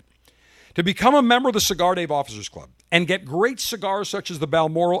Connecticut. To become a member of the Cigar Dave Officers Club and get great cigars such as the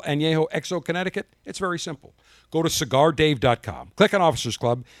Balmoral Añejo XO Connecticut, it's very simple. Go to CigarDave.com, click on Officers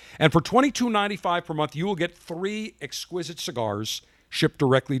Club, and for $22.95 per month, you will get 3 exquisite cigars shipped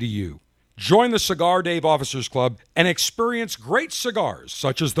directly to you. Join the Cigar Dave Officers Club and experience great cigars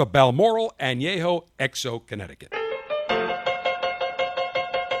such as the Balmoral Añejo XO Connecticut.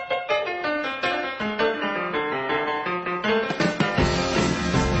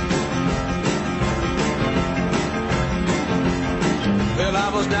 Well, I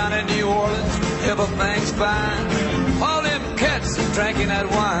was down in New Orleans, everything's fine. All them cats drinking that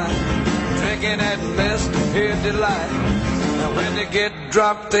wine, drinking that mess, here delight. Now when they get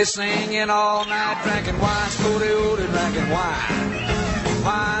drunk, they singing all night, drinking wine, spooty ooty, drinking wine.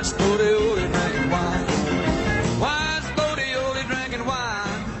 Wine, spooty ooty, drinking wine. Wine, spooty ooty, drinking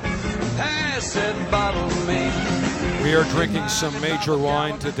wine. Pass that bottle to me. We are drinking some major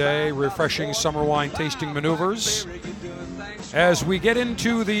wine today, refreshing summer wine tasting maneuvers. As we get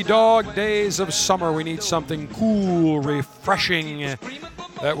into the dog days of summer, we need something cool, refreshing,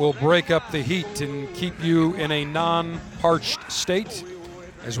 that will break up the heat and keep you in a non-parched state.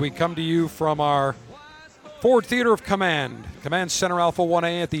 As we come to you from our Ford Theater of Command Center Alpha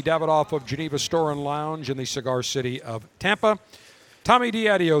 1A at the Davidoff of Geneva Store and Lounge in the cigar city of Tampa. Tommy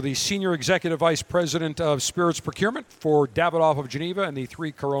Diadio, the Senior Executive Vice President of Spirits Procurement for Davidoff of Geneva and the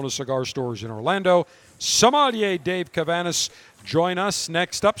 3 Corona cigar stores in Orlando. Sommelier Dave Cavanis, join us.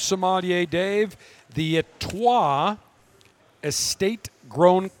 Next up, Sommelier Dave, the Etoile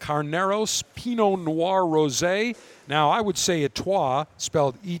Estate-Grown Carneros Pinot Noir Rosé. Now, I would say Etoile,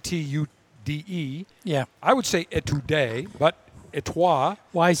 spelled E-T-U-D-E. Yeah. I would say Etude, but Etoile.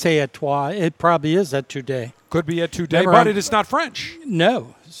 Well, I say Etoile. It probably is Etude. Could be Etude, but it is not French.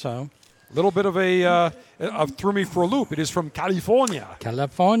 No, so. A little bit of threw me for a loop. It is from California.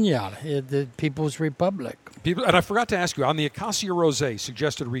 California, the People's Republic. And I forgot to ask you, on the Acacia Rosé,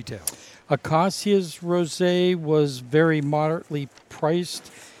 suggested retail. Acacia's Rosé was very moderately priced.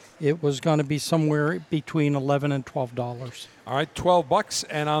 It was going to be somewhere between $11 and $12. All right, $12.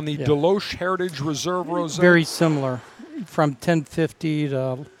 And on the Deloche Heritage Reserve Rosé? Very similar, from $10.50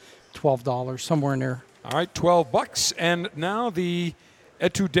 to $12, somewhere in there. All right, $12. And now the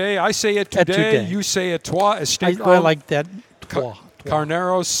Etude. I say Etude. You say Etoile. I like that.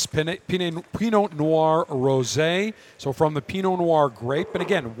 Carneros Pinot Noir Rosé. So from the Pinot Noir grape. And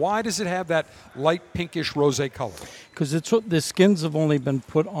again, why does it have that light pinkish rosé color? Because the skins have only been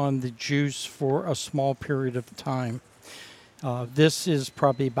put on the juice for a small period of time. This is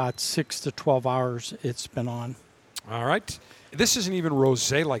probably about 6 to 12 hours it's been on. All right. This isn't even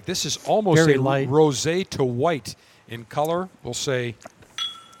rosé like. This is almost very a light. Rosé to white in color. We'll say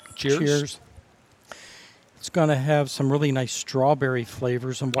cheers. Cheers. It's going to have some really nice strawberry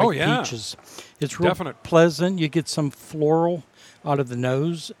flavors and white peaches. It's real pleasant. You get some floral out of the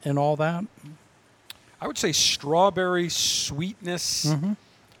nose and all that. I would say strawberry sweetness,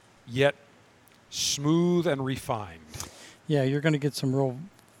 yet smooth and refined. Yeah, you're going to get some real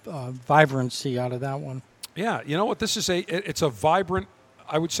vibrancy out of that one. Yeah, you know what? This is it's a vibrant,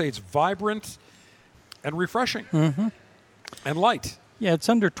 I would say it's vibrant, and refreshing and light. Yeah, it's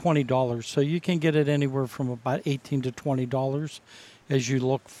under $20, so you can get it anywhere from about $18 to $20 as you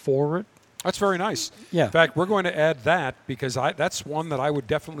look for it. That's very nice. Yeah. In fact, we're going to add that because that's one that I would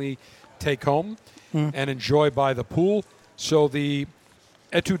definitely take home and enjoy by the pool. So the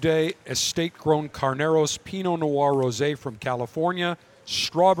Etude Estate Grown Carneros Pinot Noir Rosé from California,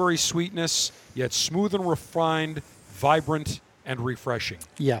 strawberry sweetness, yet smooth and refined, vibrant and refreshing.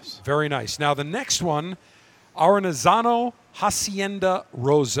 Yes. Very nice. Now the next one, Arnazzano Hacienda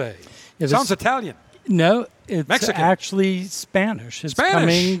Rosé. Yeah, Sounds Italian. No, it's Mexican. actually Spanish. It's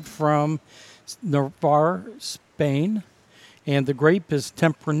coming from Navarre, Spain, and the grape is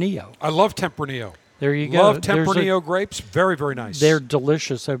Tempranillo. I love Tempranillo. There you go. Love Tempranillo grapes. Very, very nice. They're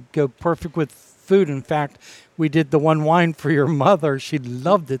delicious. They go perfect with food. In fact, we did the one wine for your mother. She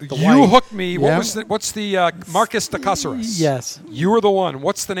loved it. You hooked me. Yeah. What's the Marcus de Caceres? Yes. You were the one.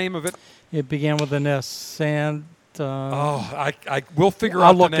 What's the name of it? It began with an S. And I will figure I'll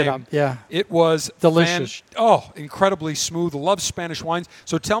out the look name. it up. Yeah. It was delicious. Incredibly smooth. Love Spanish wines.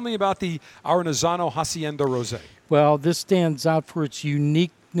 So tell me about the Arnazzano Hacienda Rosé. Well, this stands out for its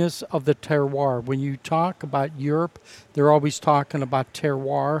uniqueness of the terroir. When you talk about Europe, they're always talking about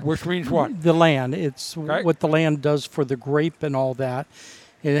terroir. Which means what? The land. It's what the land does for the grape and all that.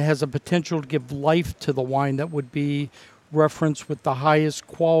 And it has a potential to give life to the wine that would be referenced with the highest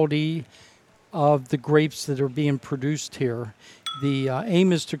quality of the grapes that are being produced here. The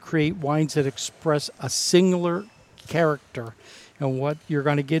aim is to create wines that express a singular character. And what you're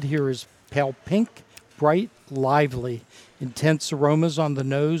going to get here is pale pink, bright, lively, intense aromas on the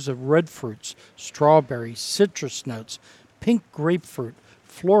nose of red fruits, strawberry, citrus notes, pink grapefruit,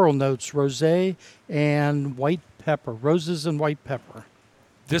 floral notes, rosé, and white pepper, roses and white pepper.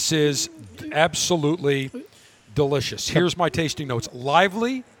 This is absolutely delicious. Here's my tasting notes.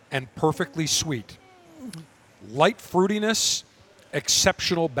 Lively and perfectly sweet. Light fruitiness,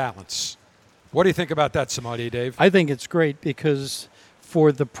 exceptional balance. What do you think about that, Sommelier Dave? I think it's great because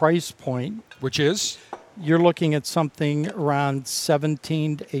for the price point, which is? You're looking at something around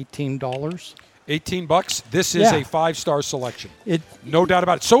 $17 to $18. $18. This is a 5-star selection. No doubt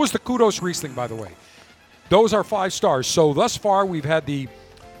about it. So is the Kudos Riesling, by the way. Those are 5 stars. So thus far, we've had the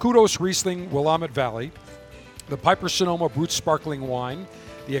Kudos Riesling Willamette Valley, the Piper Sonoma Brut Sparkling Wine,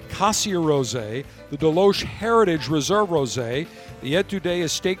 the Acacia Rosé, the Deloche Heritage Reserve Rosé, the Etude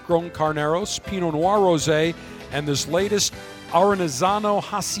Estate Grown Carneros Pinot Noir Rosé, and this latest Arnazzano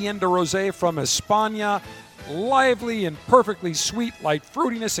Hacienda Rosé from España. Lively and perfectly sweet, light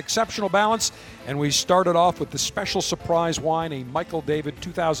fruitiness, exceptional balance. And we started off with the special surprise wine, a Michael David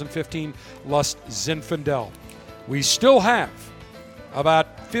 2015 Lust Zinfandel. We still have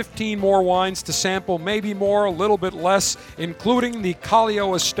about 15 more wines to sample, maybe more, a little bit less, including the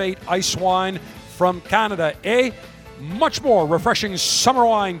Callio Estate Ice Wine from Canada. Much more refreshing summer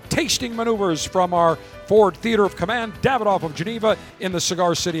wine tasting maneuvers from our Ford Theater of Command, Davidoff of Geneva in the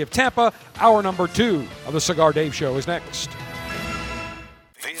cigar city of Tampa. Hour number 2 of the Cigar Dave Show is next.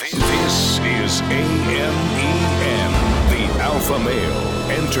 This is AMEN, the Alpha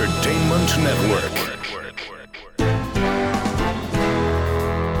Male Entertainment Network.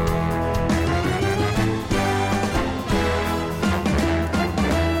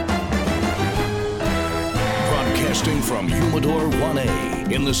 Broadcasting from Humidor 1A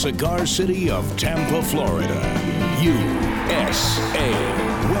in the cigar city of Tampa, Florida, USA.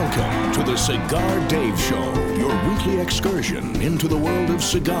 Welcome to the Cigar Dave Show, your weekly excursion into the world of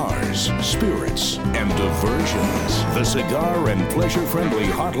cigars, spirits, and diversions. The cigar and pleasure-friendly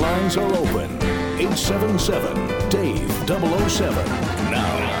hotlines are open. 877-DAVE-007.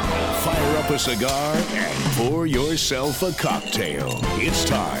 Now, fire up a cigar and pour yourself a cocktail. It's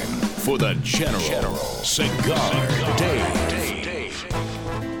time for the General Cigar Dave.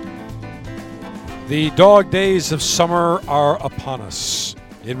 The dog days of summer are upon us.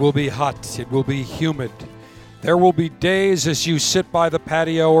 It will be hot. It will be humid. There will be days as you sit by the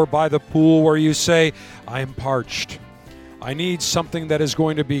patio or by the pool where you say, I am parched. I need something that is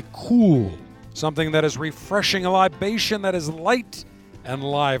going to be cool, something that is refreshing, a libation that is light and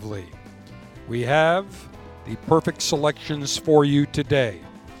lively. We have the perfect selections for you today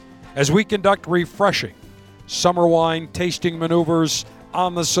as we conduct refreshing summer wine tasting maneuvers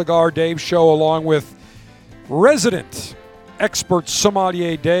on the Cigar Dave Show, along with resident expert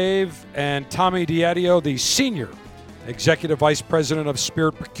sommelier Dave and Tommy Diadio, the senior executive vice president of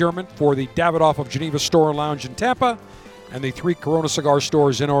spirit procurement for the Davidoff of Geneva Store and Lounge in Tampa and the 3 Corona cigar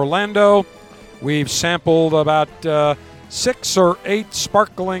stores in Orlando. We've sampled about 6 or 8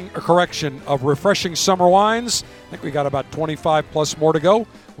 of refreshing summer wines. I think we got about 25 plus more to go.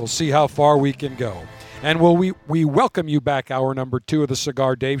 We'll see how far we can go. And we welcome you back, hour number 2 of the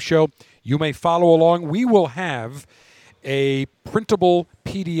Cigar Dave Show. You may follow along. We will have a printable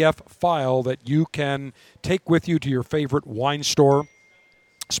PDF file that you can take with you to your favorite wine store,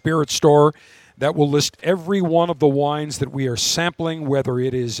 spirit store, that will list every one of the wines that we are sampling, whether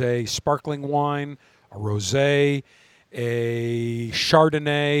it is a sparkling wine, a rosé, a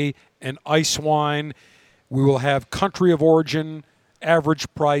Chardonnay, an ice wine. We will have country of origin, average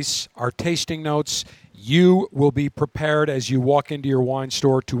price, our tasting notes. You will be prepared as you walk into your wine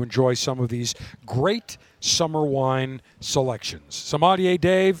store to enjoy some of these great summer wine selections. Sommelier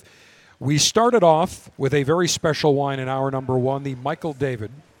Dave, we started off with a very special wine in hour number 1, the Michael David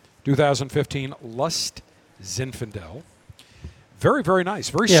 2015 Lust Zinfandel. Very, very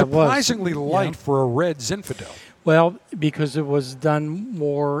nice. Very surprisingly light for a red Zinfandel. Well, because it was done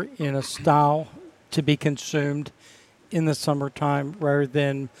more in a style to be consumed in the summertime rather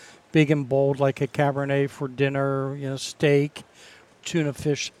than big and bold like a Cabernet for dinner, steak, tuna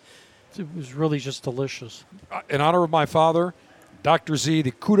fish. It was really just delicious. In honor of my father, Dr. Z,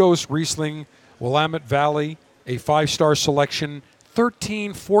 the Kudos Riesling, Willamette Valley, a 5-star selection, $13,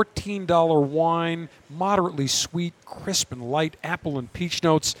 $14 wine, moderately sweet, crisp and light, apple and peach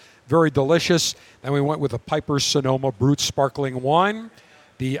notes, very delicious. Then we went with the Piper's Sonoma Brut Sparkling Wine,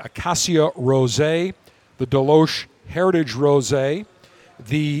 the Acacia Rosé, the Deloche Heritage Rosé,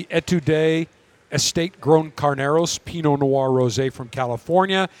 the Etude Estate Grown Carneros Pinot Noir Rosé from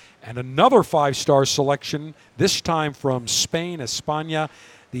California, and another 5-star selection, this time from Spain, España,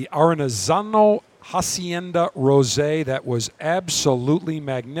 the Arenazano Hacienda Rosé. That was absolutely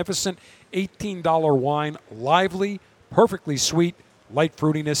magnificent. $18 wine, lively, perfectly sweet, light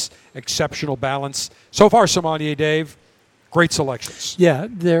fruitiness, exceptional balance. So far, Sommelier Dave, great selections. Yeah,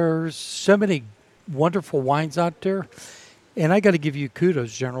 there's so many wonderful wines out there. And I got to give you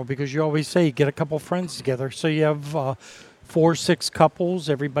kudos, General, because you always say get a couple friends together. So you have 4, 6 couples.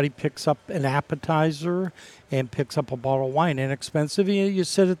 Everybody picks up an appetizer and picks up a bottle of wine. Inexpensive. You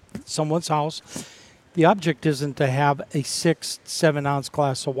sit at someone's house. The object isn't to have a 6, 7-ounce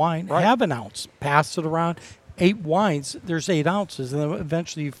glass of wine. Right. Have an ounce. Pass it around. 8 wines, there's 8 ounces. And then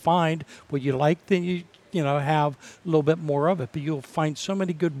eventually you find what you like, then you have a little bit more of it. But you'll find so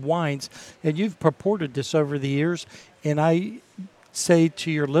many good wines. And you've purported this over the years. And I say to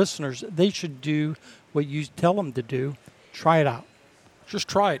your listeners, they should do what you tell them to do. Try it out. Just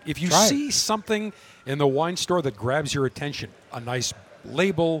try it. If you see something in the wine store that grabs your attention, a nice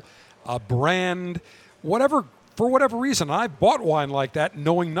label, a brand, whatever, for whatever reason, I've bought wine like that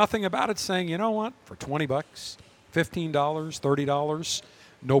knowing nothing about it, saying, you know what, for $20, $15, $30,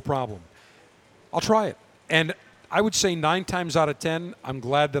 no problem. I'll try it. And I would say 9 times out of 10, I'm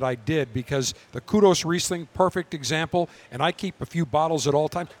glad that I did, because the Kudos Riesling, perfect example, and I keep a few bottles at all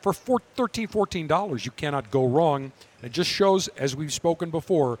times. For $13, $14, you cannot go wrong. And it just shows, as we've spoken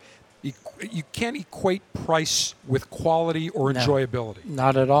before, you can't equate price with quality or enjoyability.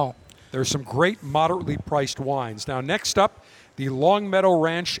 Not at all. There's some great moderately priced wines. Now, next up, the Longmeadow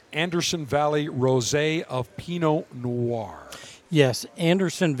Ranch Anderson Valley Rosé of Pinot Noir. Yes,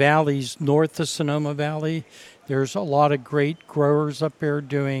 Anderson Valley's north of Sonoma Valley. There's a lot of great growers up there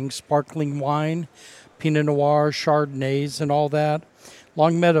doing sparkling wine, Pinot Noir, Chardonnays, and all that.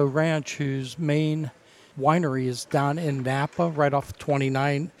 Longmeadow Ranch, whose main winery is down in Napa, right off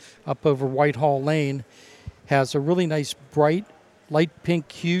 29, up over Whitehall Lane, has a really nice bright, light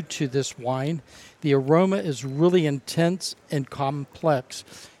pink hue to this wine. The aroma is really intense and complex.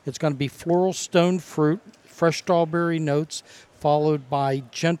 It's going to be floral stone fruit, fresh strawberry notes, followed by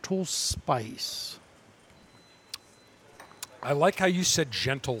gentle spice. I like how you said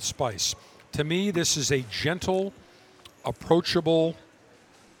gentle spice. To me, this is a gentle, approachable,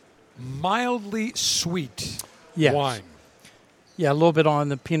 mildly sweet wine. Yeah, a little bit on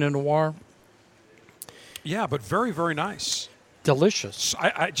the Pinot Noir. Yeah, but very, very nice. Delicious.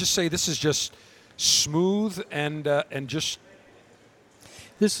 I just say this is just smooth and just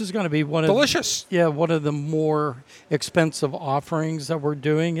This is going to be one delicious. One of the more expensive offerings that we're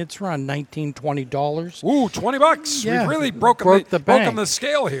doing. It's around $19, $20. Ooh, $20. Yeah, We've really broken the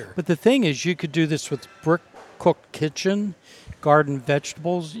scale here. But the thing is, you could do this with Brick Cooked Kitchen, garden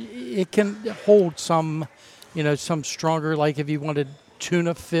vegetables. It can hold some stronger, like if you wanted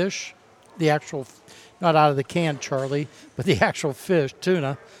tuna fish, the actual, not out of the can, Charlie, but the actual fish,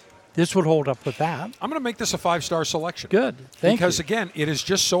 tuna. This would hold up with that. I'm going to make this a 5-star selection. Good. Thank you. Because, again, it is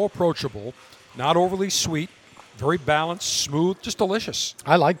just so approachable, not overly sweet, very balanced, smooth, just delicious.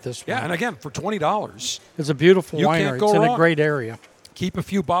 I like this one. Yeah, and again, for $20. It's a beautiful you winery. Can't go it's in wrong. a great area. Keep a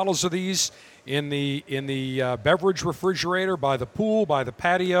few bottles of these in the beverage refrigerator, by the pool, by the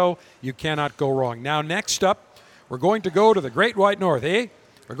patio. You cannot go wrong. Now, next up, we're going to go to the Great White North, eh?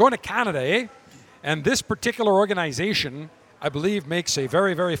 We're going to Canada, eh? And this particular organization, I believe, makes a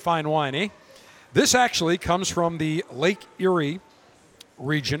very, very fine wine, eh? This actually comes from the Lake Erie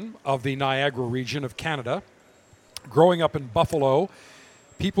region of the Niagara region of Canada. Growing up in Buffalo,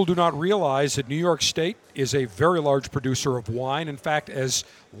 people do not realize that New York State is a very large producer of wine. In fact, as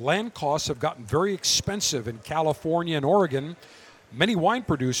land costs have gotten very expensive in California and Oregon, many wine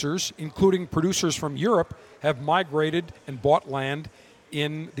producers, including producers from Europe, have migrated and bought land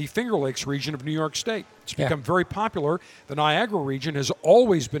in the Finger Lakes region of New York State. It's become very popular. The Niagara region has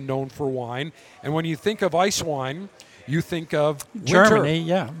always been known for wine. And when you think of ice wine, you think of Germany,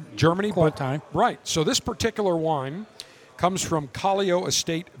 winter. Germany, Cold time. Right. So this particular wine comes from Kallio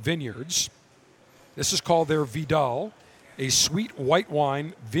Estate Vineyards. This is called their Vidal, a sweet white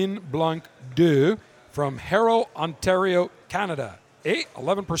wine, Vin Blanc 2, from Harrow, Ontario, Canada.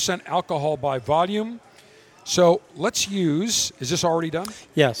 11% alcohol by volume. So let's use, is this already done?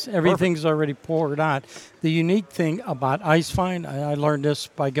 Yes, everything's already poured on. The unique thing about ice wine, I learned this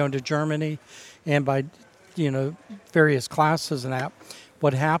by going to Germany and by, various classes and that.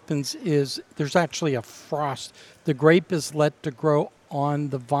 What happens is there's actually a frost. The grape is let to grow on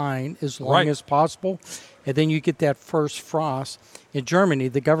the vine as long as possible, and then you get that first frost. In Germany,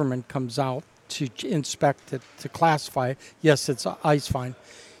 the government comes out to inspect it, to classify it. Yes, it's ice wine.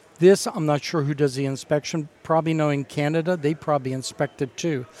 This, I'm not sure who does the inspection. Probably knowing Canada, they probably inspect it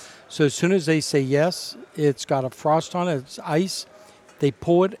too. So as soon as they say yes, it's got a frost on it, it's ice, they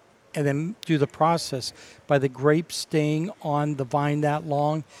pull it and then do the process. By the grape staying on the vine that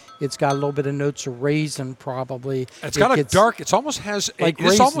long, it's got a little bit of notes of raisin probably. It's got a dark, it almost has like a,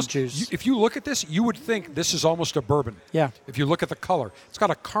 raisin juice. If you look at this, you would think this is almost a bourbon. Yeah. If you look at the color. It's got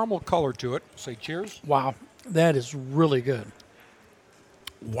a caramel color to it. Say cheers. Wow, that is really good.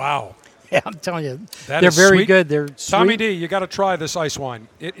 Wow. Yeah, I'm telling you, they're very sweet. good. They're Tommy sweet. D, you got to try this ice wine.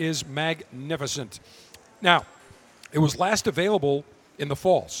 It is magnificent. Now, it was last available in the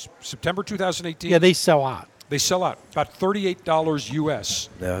falls, September 2018. Yeah, they sell out. They sell out. About $38 US.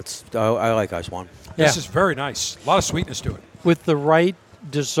 Yeah, I like ice wine. This is very nice. A lot of sweetness to it. With the right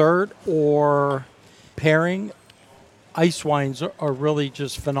dessert or pairing, ice wines are really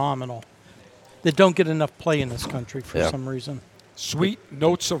just phenomenal. They don't get enough play in this country for some reason. Sweet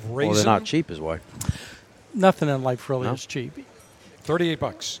notes of raisin. Well, they're not cheap, is why. Nothing in life really is cheap.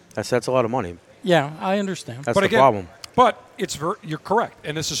 $38. That's a lot of money. Yeah, I understand. That's the problem. But you're correct,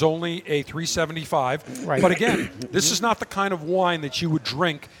 and this is only a $3.75. Right. But again, this is not the kind of wine that you would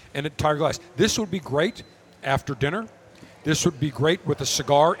drink in an entire glass. This would be great after dinner. This would be great with a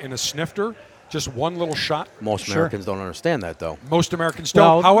cigar and a snifter. Just one little shot. Most Americans don't understand that, though. Most Americans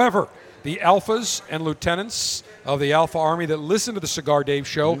don't. However, the alphas and lieutenants of the Alpha Army that listen to the Cigar Dave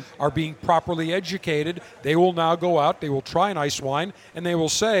Show are being properly educated. They will now go out, they will try an ice wine, and they will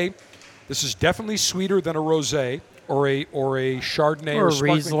say, this is definitely sweeter than a rosé or a Chardonnay or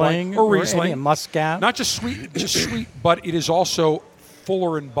a Riesling or Riesling. Any Muscat. Not just sweet, but it is also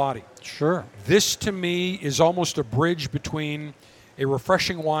fuller in body. Sure. This, to me, is almost a bridge between a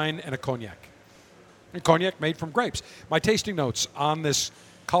refreshing wine and a cognac. A cognac made from grapes. My tasting notes on this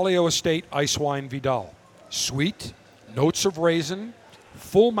Kallio Estate Ice Wine Vidal. Sweet, notes of raisin,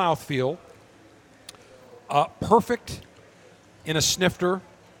 full mouthfeel, perfect in a snifter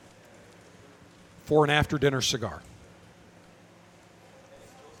for an after-dinner cigar.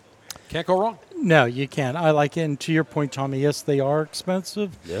 Can't go wrong. No, you can't. I like it. And to your point, Tommy, yes, they are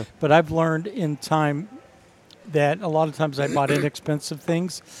expensive. Yeah. But I've learned in time that a lot of times I bought inexpensive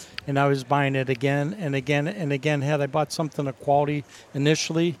things, and I was buying it again and again and again. Had I bought something of quality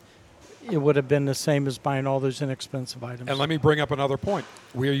initially, it would have been the same as buying all those inexpensive items. And let me bring up another point.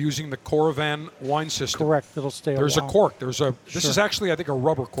 We are using the Coravin wine system. Correct. It'll stay There's a a while. cork. This is actually, I think, a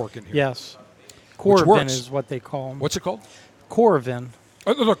rubber cork in here. Yes. Which Coravin works. is what they call them. What's it called? Coravin.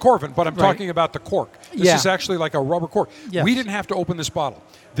 No, Coravin, but I'm Right. talking about the cork. This is actually like a rubber cork. Yes. We didn't have to open this bottle.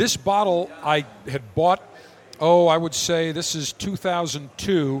 This bottle I had bought, I would say this is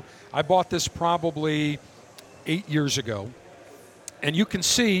 2002. I bought this probably 8 years ago. And you can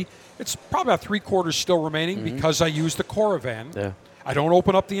see it's probably about 3/4 still remaining because I used the Coravin. Yeah. I don't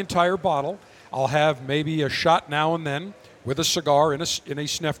open up the entire bottle. I'll have maybe a shot now and then with a cigar in a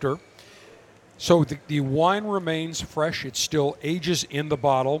snifter. So the wine remains fresh. It still ages in the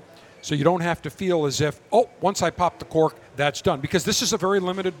bottle. So you don't have to feel as if, once I pop the cork, that's done. Because this is a very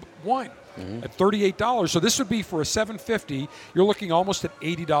limited wine at $38. So this would be for a $7.50. You're looking almost at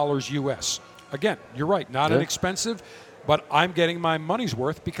 $80 US. Again, you're right. Not inexpensive. but I'm getting my money's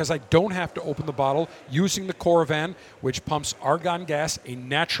worth because I don't have to open the bottle using the Coravan, which pumps argon gas, a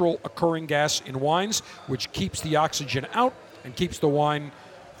natural occurring gas in wines, which keeps the oxygen out and keeps the wine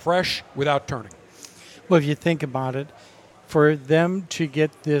fresh without turning. Well, if you think about it, for them to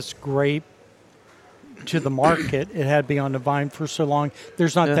get this grape to the market, it had to be on the vine for so long.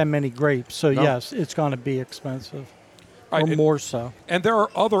 There's not that many grapes, so yes, it's going to be expensive, or more so. And there are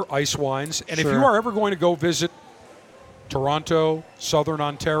other ice wines, and if Sure. you are ever going to go visit Toronto, Southern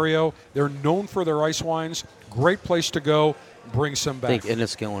Ontario, they're known for their ice wines. Great place to go. Bring some I back. think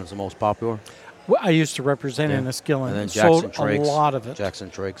Enniskillen is the most popular. Well, I used to represent Enniskillen. And then sold Jackson Triggs. a lot of it. Jackson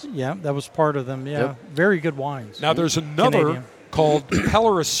Triggs. Yeah, that was part of them. Yeah, Yep. very good wines. Now, there's another Canadian. called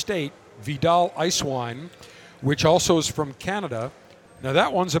Peller Estate Vidal Ice Wine, which also is from Canada. Now,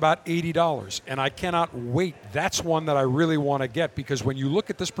 that one's about $80, and I cannot wait. That's one that I really want to get because when you look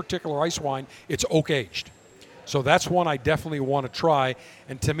at this particular ice wine, it's oak-aged. So that's one I definitely want to try.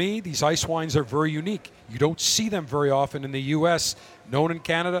 And to me, these ice wines are very unique. You don't see them very often in the U.S., known in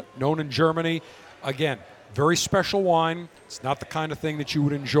Canada, known in Germany. Again, very special wine. It's not the kind of thing that you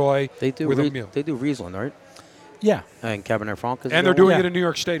would enjoy with a meal. They do Riesling, right? Yeah. And Cabernet Franc. And they're doing it in New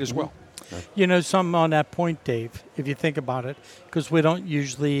York State as well. You know, something on that point, Dave, if you think about it, because we don't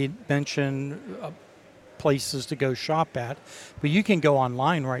usually mention places to go shop at, but you can go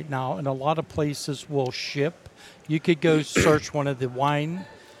online right now, and a lot of places will ship. You could go search one of the wine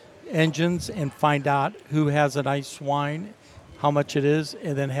engines and find out who has an ice wine, how much it is,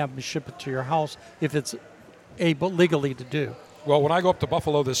 and then have them ship it to your house if it's able legally to do. Well, when I go up to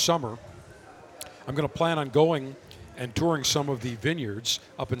Buffalo this summer, I'm going to plan on going and touring some of the vineyards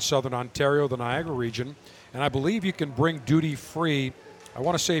up in southern Ontario, the Niagara region, and I believe you can bring duty-free. I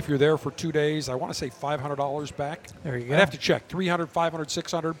want to say if you're there for 2 days, I want to say $500 back. There you go. I'd have to check, $300, $500,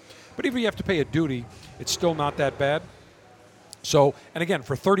 $600. But even if you have to pay a duty, it's still not that bad. So, and again,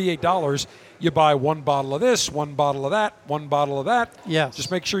 for $38, you buy one bottle of this, one bottle of that, one bottle of that. Yes.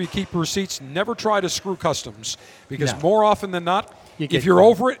 Just make sure you keep receipts. Never try to screw customs because No. more often than not, if you're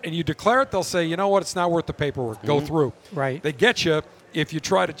over it and you declare it, they'll say, you know what, it's not worth the paperwork. Go through. Right. They get you if you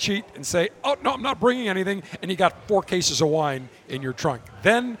try to cheat and say, oh, no, I'm not bringing anything, and you got 4 cases of wine in your trunk.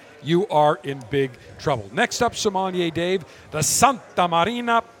 Then you are in big trouble. Next up, Sommelier Dave, the Santa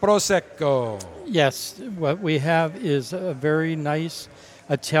Marina Prosecco. Yes, what we have is a very nice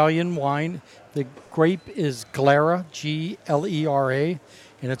Italian wine. The grape is Glera, Glera,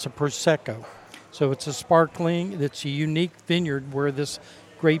 and it's a Prosecco. So it's a sparkling, it's a unique vineyard where this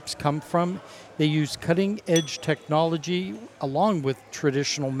grapes come from. They use cutting-edge technology along with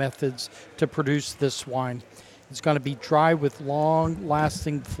traditional methods to produce this wine. It's going to be dry with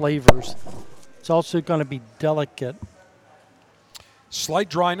long-lasting flavors. It's also going to be delicate. Slight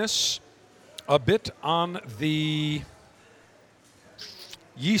dryness, a bit on the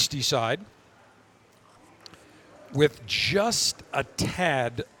yeasty side, with just a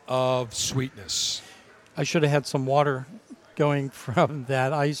tad of sweetness. I should have had some water going from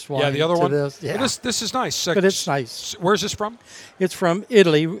that ice wine Yeah, the other to one. this. Yeah. Well, this is nice. But it's nice. Where's this from? It's from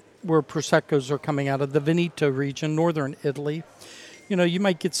Italy, where Proseccos are coming out of the Veneto region, northern Italy. You know, you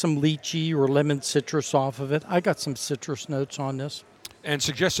might get some lychee or lemon citrus off of it. I got some citrus notes on this. And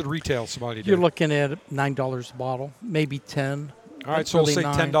suggested retail, somebody did. You're looking at $9 a bottle, maybe 10. All right, so we'll say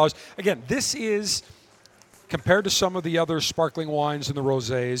 $10. Again, this is, compared to some of the other sparkling wines and the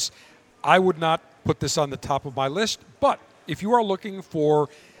rosés, I would not put this on the top of my list. But if you are looking for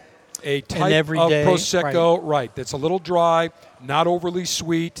a type of Prosecco, right, that's a little dry, not overly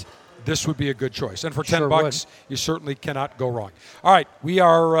sweet, this would be a good choice. And for $10, you certainly cannot go wrong. All right, we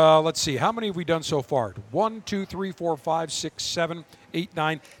are, let's see, how many have we done so far? 1, 2, 3, 4, 5, 6, 7, 8,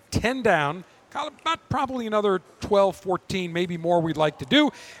 9, 10 down. Got about probably another 12, 14, maybe more we'd like to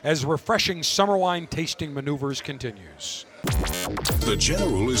do as refreshing summer wine tasting maneuvers continues. The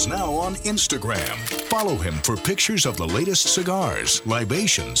General is now on Instagram. Follow him for pictures of the latest cigars,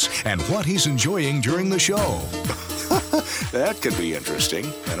 libations, and what he's enjoying during the show. That could be interesting,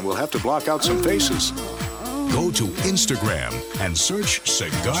 and we'll have to block out some faces. Go to Instagram and search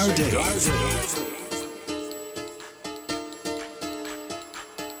Cigar Dave.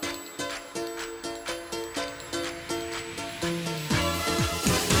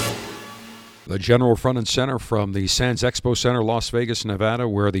 The General front and center from the Sands Expo Center, Las Vegas, Nevada,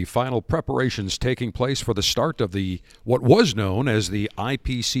 where the final preparations taking place for the start of the what was known as the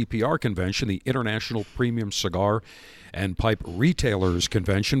IPCPR convention, the International Premium Cigar and Pipe Retailers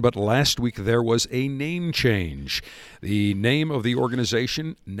Convention. But last week there was a name change. The name of the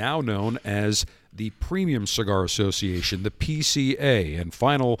organization now known as the Premium Cigar Association, the PCA, and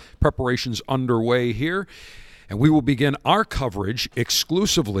final preparations underway here. And we will begin our coverage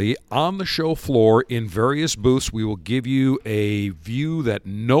exclusively on the show floor in various booths. We will give you a view that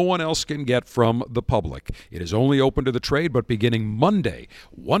no one else can get from the public. It is only open to the trade, but beginning Monday,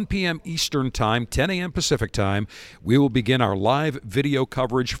 1 p.m. Eastern Time, 10 a.m. Pacific Time, we will begin our live video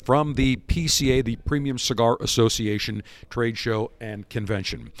coverage from the PCA, the Premium Cigar Association trade show and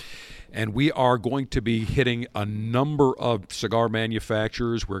convention. And we are going to be hitting a number of cigar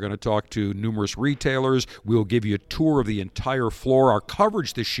manufacturers. We're going to talk to numerous retailers. We'll give you a tour of the entire floor. Our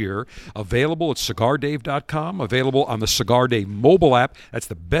coverage this year, available at CigarDave.com, available on the Cigar Dave mobile app. That's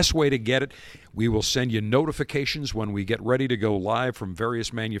the best way to get it. We will send you notifications when we get ready to go live from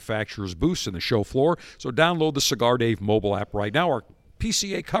various manufacturers' booths in the show floor. So download the Cigar Dave mobile app right now. Our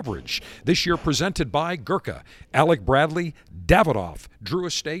PCA coverage this year presented by Gurkha, Alec Bradley, Davidoff, Drew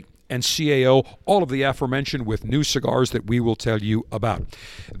Estate, and CAO, all of the aforementioned with new cigars that we will tell you about.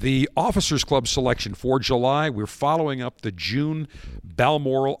 The Officers Club selection for July, we're following up the June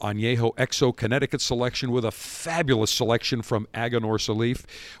Balmoral Añejo Exo Connecticut selection with a fabulous selection from Aganorsa Salif.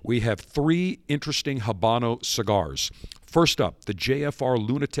 We have 3 interesting Habano cigars. First up, the JFR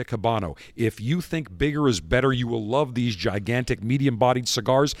Lunatic Habano. If you think bigger is better, you will love these gigantic medium-bodied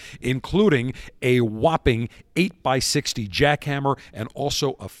cigars, including a whopping 8x60 jackhammer and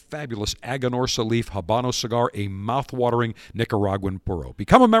also a fabulous Aganorsa Salif Habano cigar, a mouth-watering Nicaraguan puro.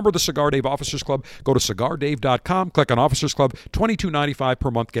 Become a member of the Cigar Dave Officers Club. Go to CigarDave.com, click on Officers Club. $22.95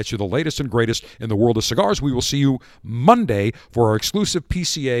 per month gets you the latest and greatest in the world of cigars. We will see you Monday for our exclusive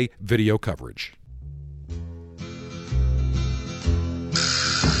PCA video coverage.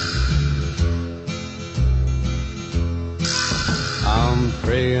 I'm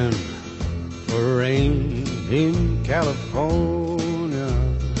praying for rain in California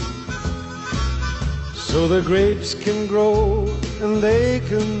so the grapes can grow and they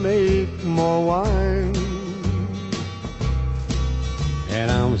can make more wine.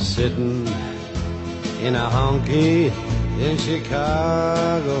 And I'm sitting in a honky in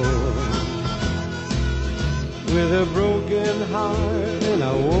Chicago with a broken heart and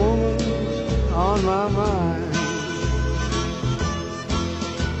a woman on my mind.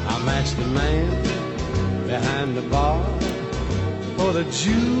 I'm asked the man behind the bar for the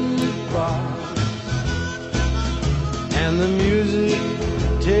jukebox, and the music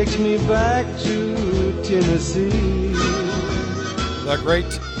takes me back to Tennessee. The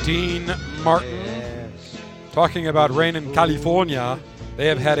great Dean Martin, talking about rain in California. They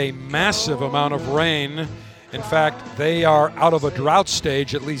have had a massive amount of rain. In fact, they are out of a drought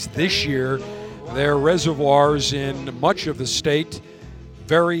stage, at least this year. Their reservoirs in much of the state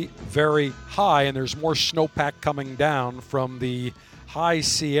very, very high, and there's more snowpack coming down from the high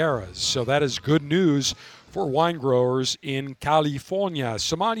Sierras. So that is good news for wine growers in California.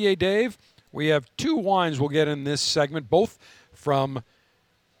 Sommelier Dave, we have 2 wines we'll get in this segment, both from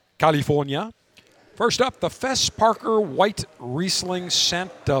California. First up, the Fess Parker White Riesling,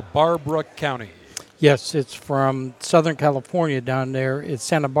 Santa Barbara County. Yes, it's from Southern California down there. It's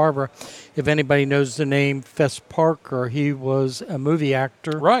Santa Barbara. If anybody knows the name Fess Parker, he was a movie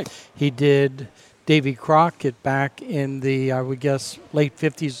actor. Right. He did Davy Crockett back in the, I would guess, late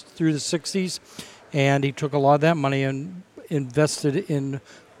 50s through the 60s. And he took a lot of that money and invested in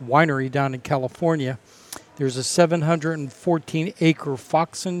winery down in California. There's a 714-acre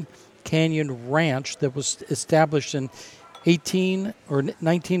Foxen Canyon Ranch that was established in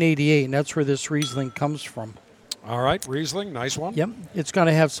 1988, and that's where this Riesling comes from. All right, Riesling, nice one. Yep, it's going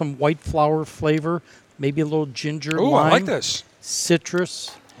to have some white flower flavor, maybe a little ginger, Ooh, lime. I like this.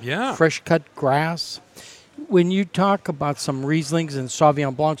 Citrus, yeah, fresh cut grass. When you talk about some Rieslings and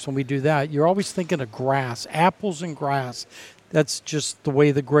Sauvignon Blancs, when we do that, you're always thinking of grass, apples and grass. That's just the way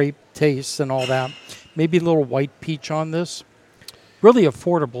the grape tastes and all that. Maybe a little white peach on this. Really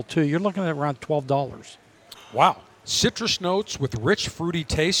affordable, too. You're looking at around $12. Wow. Citrus notes with rich, fruity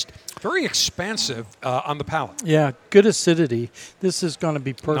taste. Very expansive on the palate. Yeah, good acidity. This is going to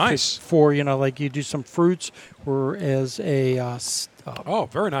be perfect for, like you do some fruits or as a... oh,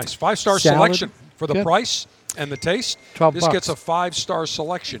 very nice. 5-star salad. Selection for the Good. price and the taste. $12. This gets a 5-star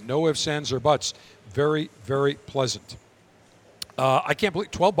selection. No ifs, ands, or buts. Very, very pleasant. I can't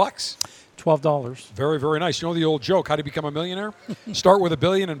believe $12. $12. Very, very nice. You know the old joke, how do you become a millionaire? Start with $1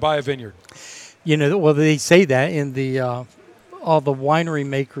 billion and buy a vineyard. Well, they say that in the all the winery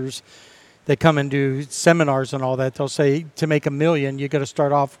makers that come and do seminars and all that. They'll say to make $1 million, you got to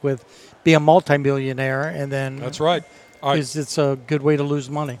start off with be a multimillionaire, and then that's right. All right. It's a good way to lose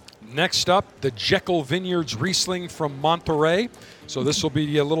money. Next up, the Jekyll Vineyards Riesling from Monterey. So this will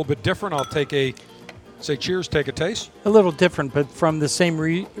be a little bit different. I'll take a Say cheers, take a taste. A little different, but from the same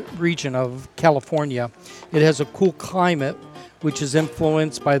region of California. It has a cool climate, which is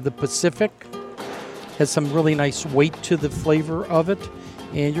influenced by the Pacific. Has some really nice weight to the flavor of it.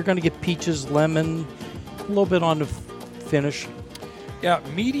 And you're going to get peaches, lemon, a little bit on the finish. Yeah,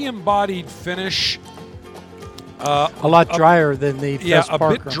 medium-bodied finish. A lot drier than the Yeah, Fest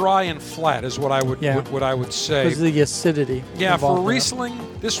Parker. a bit dry and flat is what I would say. Because of the acidity. Yeah, for involved there.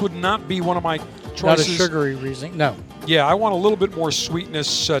 Riesling, this would not be one of my choices. Not a sugary Riesling, no. Yeah, I want a little bit more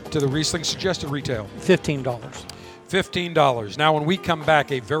sweetness to the Riesling. Suggested retail. $15. $15. Now, when we come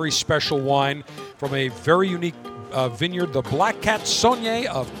back, a very special wine from a very unique vineyard, the Black Cat Saunier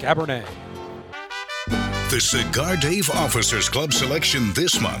of Cabernet. The Cigar Dave Officers Club selection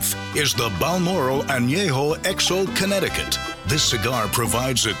this month is the Balmoral Añejo XO Connecticut. This cigar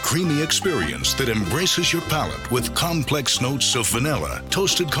provides a creamy experience that embraces your palate with complex notes of vanilla,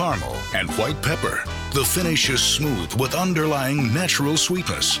 toasted caramel, and white pepper. The finish is smooth with underlying natural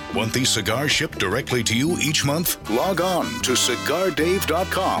sweetness. Want these cigars shipped directly to you each month? Log on to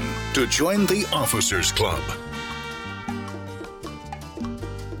CigarDave.com to join the Officers Club.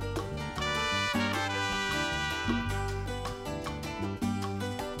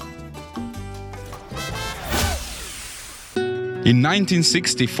 In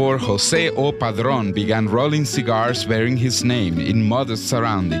 1964, Jose O. Padron began rolling cigars bearing his name in modest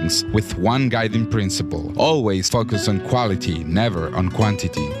surroundings with one guiding principle: always focus on quality, never on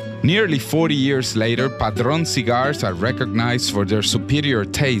quantity. Nearly 40 years later, Padron cigars are recognized for their superior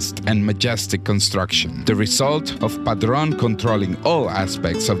taste and majestic construction, the result of Padron controlling all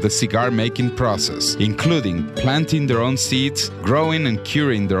aspects of the cigar-making process, including planting their own seeds, growing and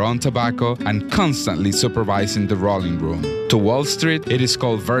curing their own tobacco, and constantly supervising the rolling room. To Wall Street, it is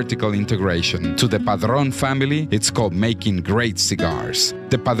called vertical integration. To the Padron family, it's called making great cigars.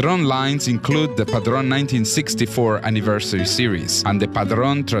 The Padron lines include the Padron 1964 Anniversary Series and the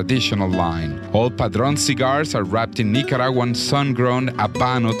Padron Traditional line. All Padron cigars are wrapped in Nicaraguan sun-grown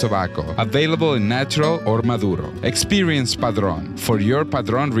Habano tobacco, available in natural or Maduro. Experience Padron. For your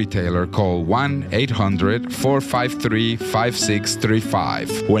Padron retailer, call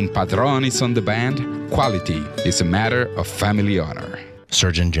 1-800-453-5635. When Padron is on the band, quality is a matter of family honor.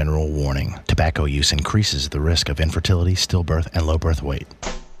 Surgeon General warning: tobacco use increases the risk of infertility, stillbirth, and low birth weight.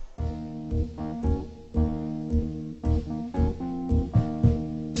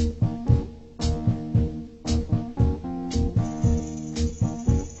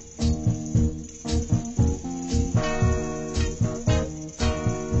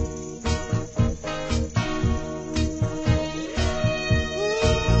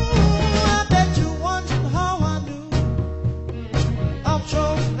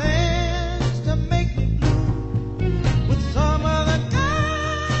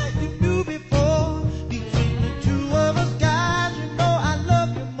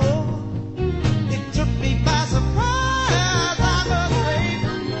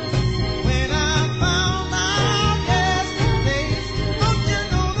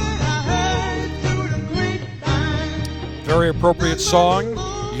 Appropriate song.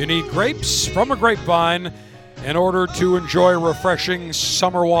 You need grapes from a grapevine in order to enjoy refreshing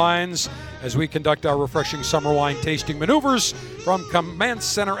summer wines as we conduct our refreshing summer wine tasting maneuvers from Command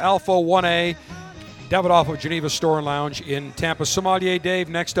Center Alpha 1A, Davidoff of Geneva Store and Lounge in Tampa. Sommelier Dave,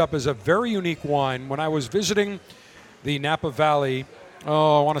 next up is a very unique wine. When I was visiting the Napa Valley, I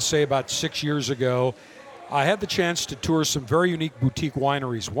want to say about 6 years ago, I had the chance to tour some very unique boutique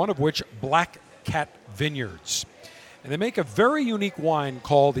wineries, one of which Black Cat Vineyards. And they make a very unique wine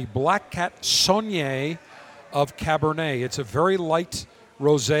called the Black Cat Saunier of Cabernet. It's a very light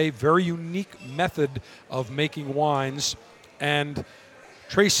rosé, very unique method of making wines. And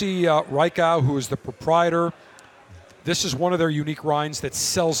Tracy Reichow, who is the proprietor, this is one of their unique wines that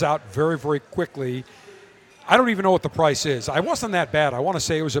sells out very, very quickly. I don't even know what the price is. I wasn't that bad. I want to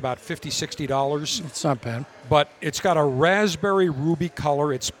say it was about $50, $60. It's not bad. But it's got a raspberry ruby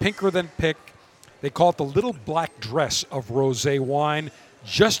color. It's pinker than pick. They call it the little black dress of rosé wine,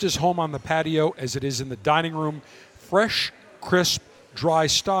 just as home on the patio as it is in the dining room. Fresh, crisp, dry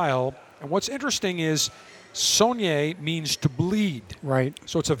style. And what's interesting is Saunier means to bleed. Right.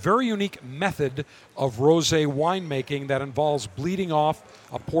 So it's a very unique method of rosé winemaking that involves bleeding off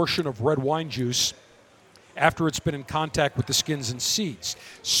a portion of red wine juice after it's been in contact with the skins and seeds.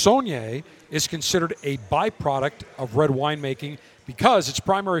 Saunier is considered a byproduct of red winemaking because its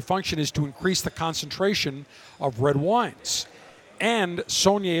primary function is to increase the concentration of red wines. And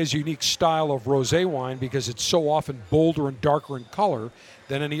Saunier is a unique style of rosé wine because it's so often bolder and darker in color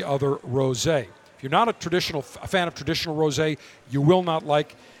than any other rosé. If you're not a fan of traditional rosé, you will not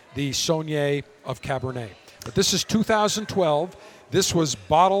like the Saunier of Cabernet. But this is 2012. This was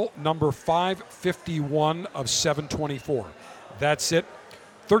bottle number 551 of 724. That's it.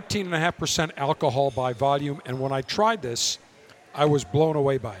 13.5% alcohol by volume. And when I tried this, I was blown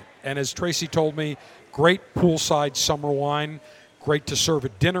away by it. And as Tracy told me, great poolside summer wine, great to serve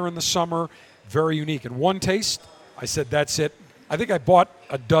at dinner in the summer, very unique. And one taste, I said, that's it. I think I bought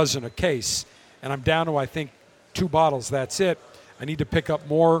a dozen a case, and I'm down to, I think, 2 bottles. That's it. I need to pick up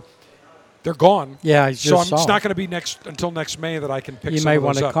more. They're gone. Yeah, I so just saw. It's not going to be until next May that I can pick You some may of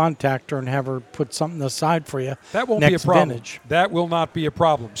want those to up. contact her and have her put something aside for you. That won't next be a problem. Vintage. That will not be a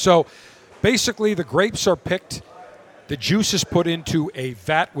problem. So basically the grapes are picked. The juice is put into a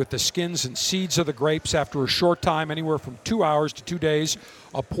vat with the skins and seeds of the grapes. After a short time, anywhere from 2 hours to 2 days,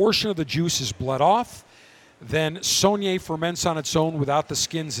 a portion of the juice is bled off. Then Saunier ferments on its own without the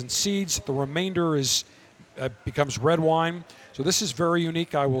skins and seeds. The remainder becomes red wine. So this is very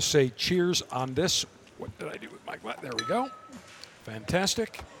unique. I will say cheers on this. What did I do with my glass? There we go.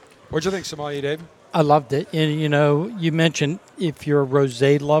 Fantastic. What'd you think, Sommelier Dave? I loved it. And, you mentioned if you're a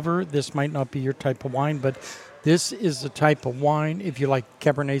rosé lover, this might not be your type of wine, but this is the type of wine, if you like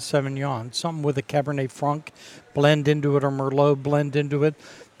Cabernet Sauvignon, something with a Cabernet Franc blend into it or Merlot blend into it,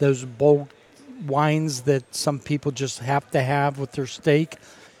 those bold wines that some people just have to have with their steak.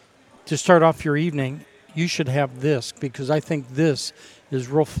 To start off your evening, you should have this because I think this is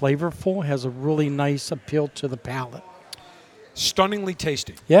real flavorful, has a really nice appeal to the palate. Stunningly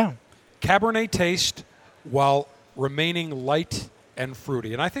tasty. Yeah. Cabernet taste while remaining light and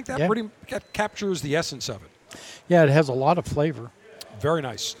fruity. And I think that pretty captures the essence of it. Yeah, it has a lot of flavor. Very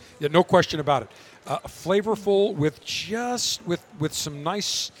nice. Yeah, no question about it. Flavorful with some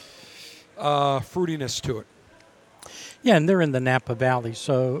nice fruitiness to it. Yeah, and they're in the Napa Valley,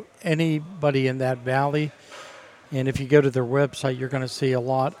 so anybody in that valley, and if you go to their website, you're going to see a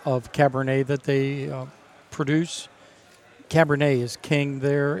lot of Cabernet that they produce. Cabernet is king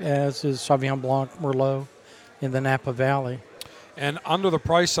there, as is Sauvignon Blanc, Merlot in the Napa Valley. And under the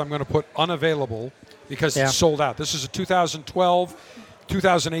price, I'm going to put unavailable because it's sold out. This is a 2012.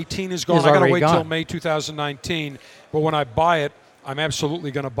 2018 is gone. I got to wait till May 2019. But when I buy it, I'm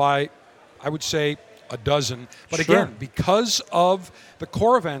absolutely going to buy, I would say, a dozen. But again, because of the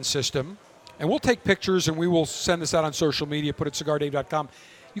Coravin system, and we'll take pictures and we will send this out on social media, put it at cigardave.com.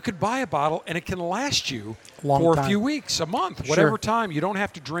 You could buy a bottle and it can last you for a few weeks, a month, whatever time. You don't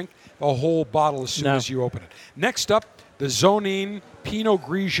have to drink the whole bottle as soon as you open it. Next up, the Zonin Pinot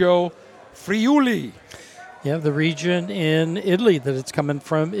Grigio Friuli. Yeah, the region in Italy that it's coming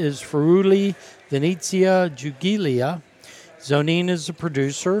from is Friuli, Venezia, Giulia. Zonin is the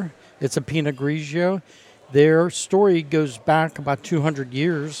producer. It's a Pinot Grigio. Their story goes back about 200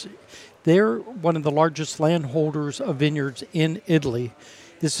 years. They're one of the largest landholders of vineyards in Italy.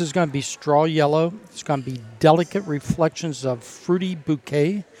 This is going to be straw yellow. It's going to be delicate reflections of fruity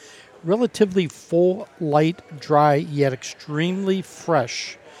bouquet, relatively full, light, dry, yet extremely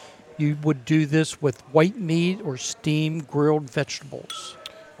fresh. You would do this with white meat or steamed grilled vegetables.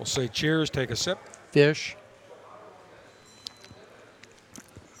 We'll say cheers, take a sip. Fish.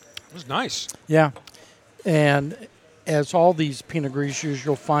 It was nice. Yeah. And as all these Pinot Grigios,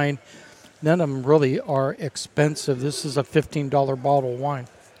 you'll find none of them really are expensive. This is a $15 bottle of wine.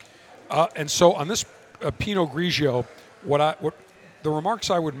 And so on this Pinot Grigio, what the remarks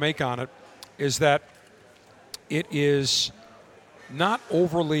I would make on it is that it is not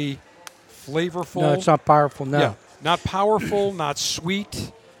overly flavorful. No, it's not powerful, no. Yeah, not powerful, not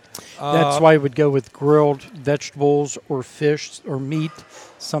sweet. That's why I would go with grilled vegetables or fish or meat,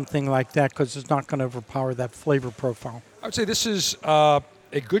 something like that, because it's not going to overpower that flavor profile. I would say this is a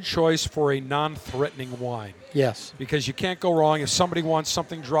good choice for a non-threatening wine. Yes. Because you can't go wrong. If somebody wants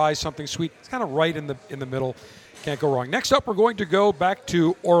something dry, something sweet, it's kind of right in the middle. Can't go wrong. Next up, we're going to go back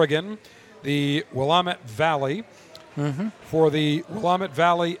to Oregon, the Willamette Valley, for the Willamette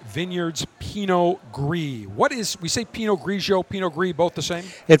Valley Vineyards Pinot Gris. We say Pinot Grigio, Pinot Gris, both the same?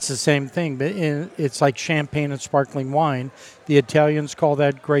 It's the same thing, but it's like champagne and sparkling wine. The Italians call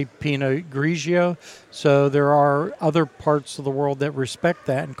that grape Pinot Grigio, so there are other parts of the world that respect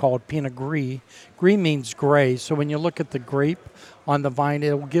that and call it Pinot Gris. Gris means gray, so when you look at the grape on the vine,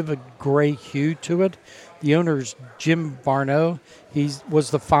 it will give a gray hue to it. The owner is Jim Barneau. He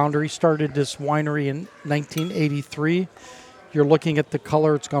was the founder. He started this winery in 1983. You're looking at the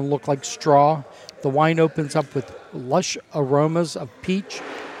color. It's going to look like straw. The wine opens up with lush aromas of peach,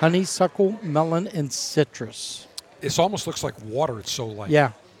 honeysuckle, melon, and citrus. This almost looks like water. It's so light.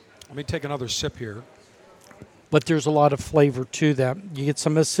 Yeah. Let me take another sip here. But there's a lot of flavor to that. You get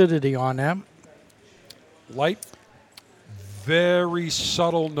some acidity on that. Light, very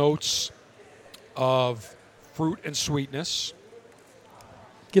subtle notes of fruit and sweetness.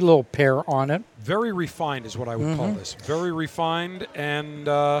 Get a little pear on it. Very refined is what I would call this. Very refined, and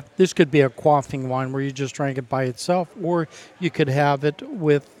this could be a quaffing wine where you just drank it by itself, or you could have it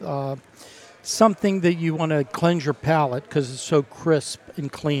with something that you want to cleanse your palate because it's so crisp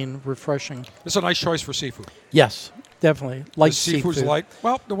and clean, refreshing. It's a nice choice for seafood. Yes, definitely. Light seafood's seafood. light.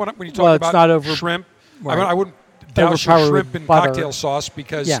 Well, when you talk about it's not over, shrimp, right. I mean, I wouldn't douse your Overpowered shrimp in butter. cocktail sauce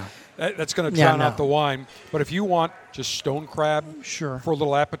because that's going to drown out the wine. But if you want just stone crab for a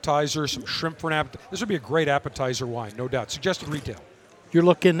little appetizer, some shrimp for an appetizer, this would be a great appetizer wine, no doubt. Suggested retail. You're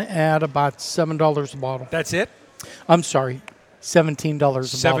looking at about $7 a bottle. That's it? I'm sorry, $17 a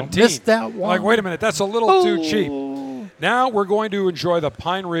bottle. Missed that one. Like, wait a minute, that's a little too cheap. Now we're going to enjoy the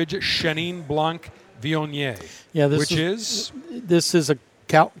Pine Ridge Chenin Blanc Viognier. Yeah, this is a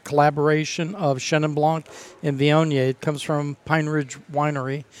collaboration of Chenin Blanc and Viognier. It comes from Pine Ridge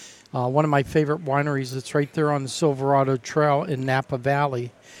Winery, one of my favorite wineries. It's right there on the Silverado Trail in Napa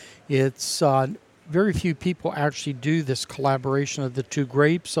Valley. It's very few people actually do this collaboration of the two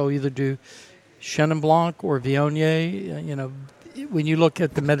grapes. So either do Chenin Blanc or Viognier. You know, when you look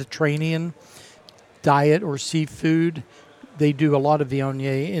at the Mediterranean diet or seafood, they do a lot of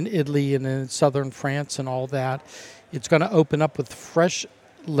Viognier in Italy and in southern France and all that. It's going to open up with fresh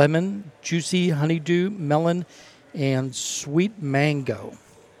lemon, juicy honeydew, melon, and sweet mango.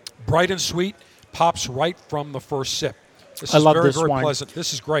 Bright and sweet, pops right from the first sip. This I is love very, this very wine. pleasant.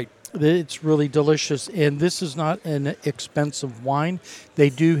 This is great. It's really delicious, and this is not an expensive wine. They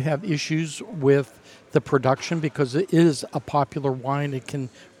do have issues with the production because it is a popular wine. It can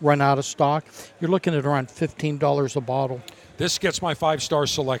run out of stock. You're looking at around $15 a bottle. This gets my 5-star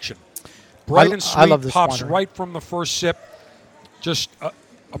selection. Bright and sweet, I love this pops winery. right from the first sip. Just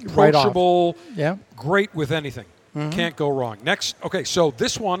approachable, yeah. Great with anything. Can't go wrong. Next, okay, so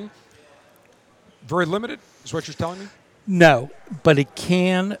this one, very limited, is what you're telling me? No, but it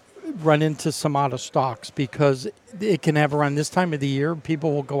can run into some out of stocks because it can have around this time of the year.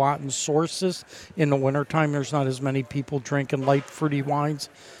 People will go out and source this. In the wintertime, there's not as many people drinking light fruity wines.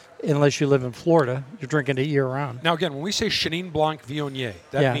 Unless you live in Florida, you're drinking it year-round. Now, again, when we say Chenin Blanc Viognier,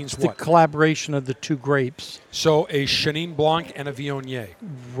 that means it's what? The collaboration of the two grapes. So a Chenin Blanc and a Viognier.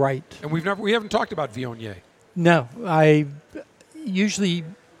 Right. And we haven't talked about Viognier. No, usually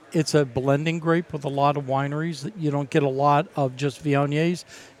it's a blending grape with a lot of wineries. That you don't get a lot of just Viogniers.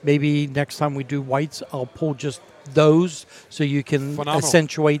 Maybe next time we do whites, I'll pull just those so you can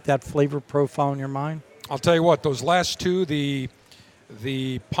accentuate that flavor profile in your mind. I'll tell you what, those last two, the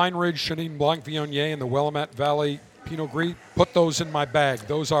Pine Ridge Chenin Blanc Viognier and the Willamette Valley Pinot Gris, put those in my bag.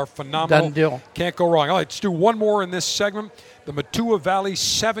 Those are phenomenal. Done deal. Can't go wrong. All right, let's do one more in this segment. The Matua Valley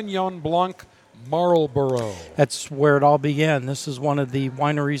Sauvignon Blanc Marlborough. That's where it all began. This is one of the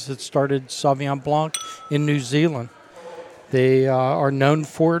wineries that started Sauvignon Blanc in New Zealand. They are known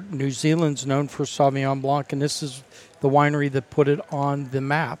for it. New Zealand's known for Sauvignon Blanc, and this is the winery that put it on the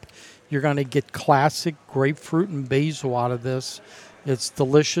map. You're going to get classic grapefruit and basil out of this. It's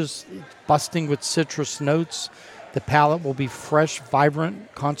delicious, busting with citrus notes. The palate will be fresh,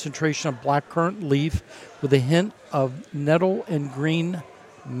 vibrant, concentration of blackcurrant leaf with a hint of nettle and green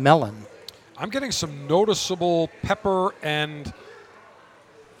melon. I'm getting some noticeable pepper and...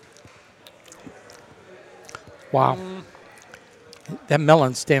 Wow. That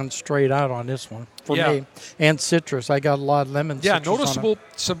melon stands straight out on this one for me. And citrus. I got a lot of lemon citrus noticeable, on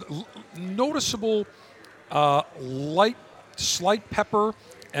it. some noticeable slight pepper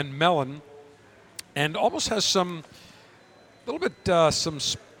and melon, and almost has some I'm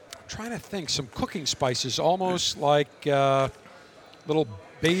trying to think, some cooking spices, almost like little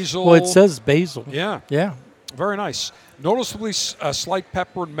basil. Well, it says basil. Yeah. Yeah. Very nice. Noticeably slight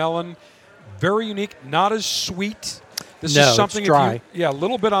pepper and melon. Very unique. Not as sweet. This is something it's dry. A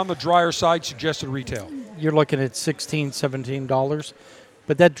little bit on the drier side, suggested retail. You're looking at $16, $17.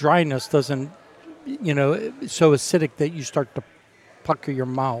 But that dryness doesn't, so acidic that you start to pucker your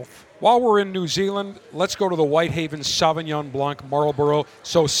mouth. While we're in New Zealand, let's go to the Whitehaven Sauvignon Blanc Marlborough.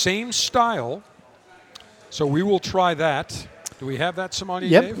 So same style. So we will try that. Do we have that, Simone?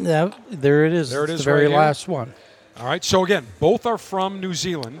 Yep. Dave? There it is. There it is. The very right last one. All right. So again, both are from New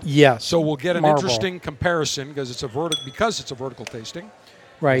Zealand. Yes. So we'll get an Marble. interesting comparison because it's a vertical tasting.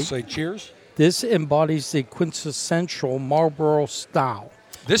 Right. We'll say cheers. This embodies the quintessential Marlborough style.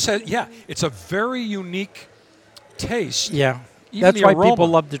 It's a very unique taste. Yeah. Even That's the why aroma. people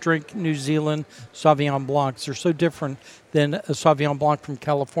love to drink New Zealand Sauvignon Blancs. They're so different than a Sauvignon Blanc from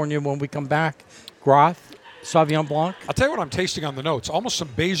California. When we come back, Groth Sauvignon Blanc. I'll tell you what I'm tasting on the notes. Almost some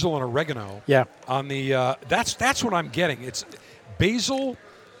basil and oregano. Yeah. On the that's what I'm getting. It's basil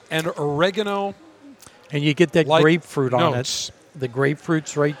and oregano. And you get that like grapefruit on notes. it. The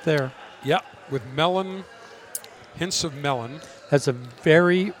grapefruit's right there. Yeah, with melon, hints of melon. Has a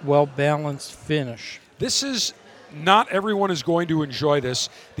very well-balanced finish. This is, not everyone is going to enjoy this.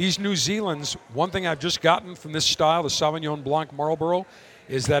 These New Zealands, one thing I've just gotten from this style, the Sauvignon Blanc Marlborough,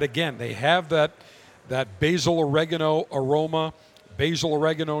 is that, again, they have that basil oregano aroma, basil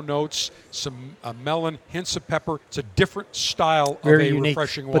oregano notes, some melon, hints of pepper. It's a different style Very of a unique,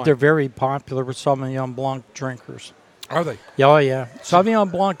 refreshing wine. but they're very popular with Sauvignon Blanc drinkers. Are they? Yeah, oh, yeah. Sauvignon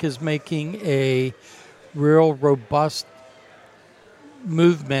Blanc is making a real robust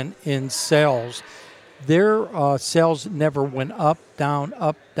movement in sales. Their sales never went up, down,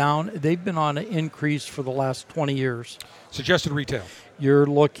 up, down. They've been on an increase for the last 20 years. Suggested retail? You're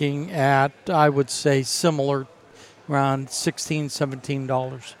looking at, I would say, similar, around $16,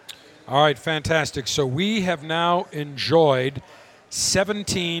 $17. All right, fantastic. So we have now enjoyed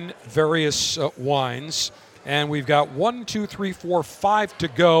 17 various wines, and we've got 1, 2, 3, 4, 5 to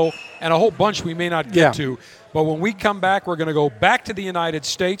go, and a whole bunch we may not get to. But when we come back, we're going to go back to the United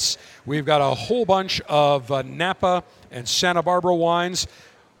States. We've got a whole bunch of Napa and Santa Barbara wines.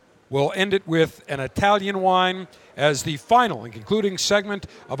 We'll end it with an Italian wine as the final and concluding segment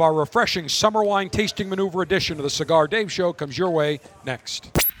of our refreshing summer wine tasting maneuver edition of the Cigar Dave Show comes your way next.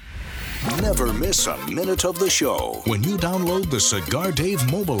 Never miss a minute of the show when you download the Cigar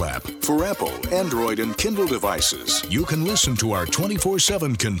Dave mobile app for Apple, Android, and Kindle devices. You can listen to our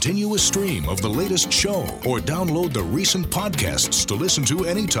 24/7 continuous stream of the latest show or download the recent podcasts to listen to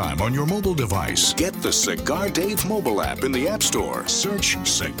anytime on your mobile device. Get the Cigar Dave mobile app in the App Store. Search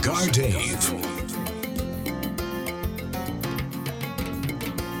Cigar Dave.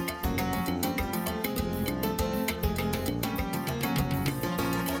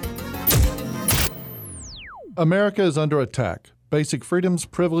 America is under attack. Basic freedoms,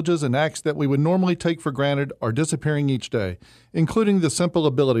 privileges, and acts that we would normally take for granted are disappearing each day, including the simple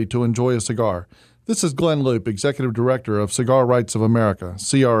ability to enjoy a cigar. This is Glenn Loop, Executive Director of Cigar Rights of America,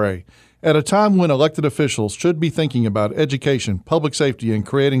 CRA. At a time when elected officials should be thinking about education, public safety, and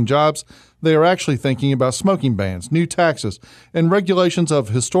creating jobs, they are actually thinking about smoking bans, new taxes, and regulations of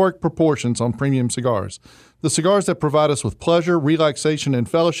historic proportions on premium cigars. The cigars that provide us with pleasure, relaxation, and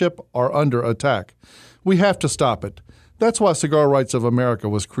fellowship are under attack. We have to stop it. That's why Cigar Rights of America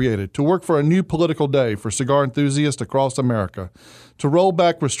was created, to work for a new political day for cigar enthusiasts across America, to roll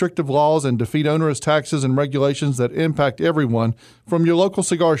back restrictive laws and defeat onerous taxes and regulations that impact everyone from your local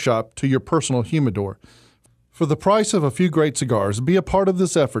cigar shop to your personal humidor. For the price of a few great cigars, be a part of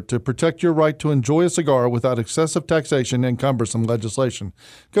this effort to protect your right to enjoy a cigar without excessive taxation and cumbersome legislation.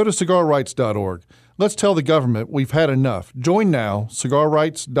 Go to cigarrights.org. Let's tell the government we've had enough. Join now,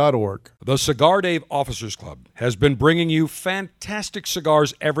 cigarrights.org. The Cigar Dave Officers Club has been bringing you fantastic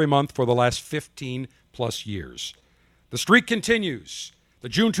cigars every month for the last 15-plus years. The streak continues. The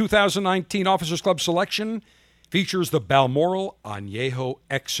June 2019 Officers Club selection features the Balmoral Añejo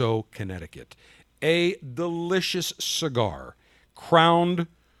XO Connecticut, a delicious cigar crowned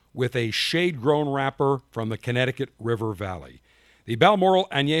with a shade-grown wrapper from the Connecticut River Valley. The Balmoral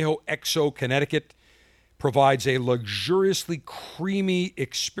Añejo XO Connecticut provides a luxuriously creamy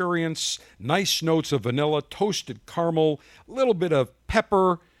experience, nice notes of vanilla, toasted caramel, a little bit of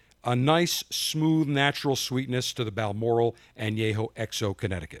pepper, a nice, smooth, natural sweetness to the Balmoral Añejo XO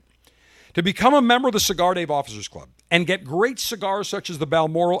Connecticut. To become a member of the Cigar Dave Officers Club and get great cigars such as the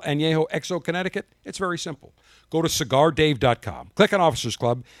Balmoral Añejo XO Connecticut, it's very simple. Go to CigarDave.com, click on Officers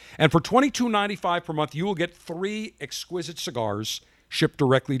Club, and for $22.95 per month, you will get 3 exquisite cigars shipped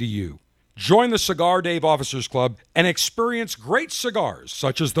directly to you. Join the Cigar Dave Officers Club and experience great cigars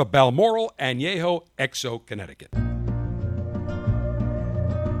such as the Balmoral Añejo XO Connecticut.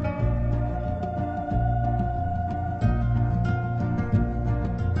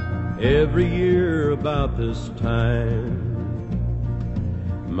 Every year about this time,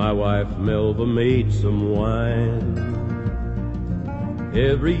 my wife Melva made some wine.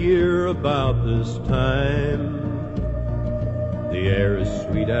 Every year about this time, the air is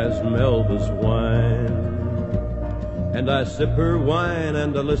sweet as Melva's wine. And I sip her wine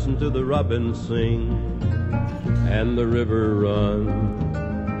and I listen to the robin sing and the river run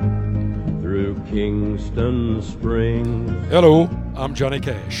through Kingston Springs. Hello, I'm Johnny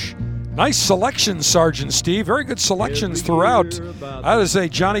Cash. Nice selection, Sergeant Steve. Very good selections throughout. That is a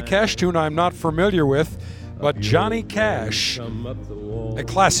Johnny Cash tune I'm not familiar with, but Johnny Cash, a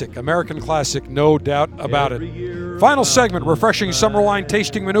classic, American classic, no doubt about it. Final segment, refreshing summer wine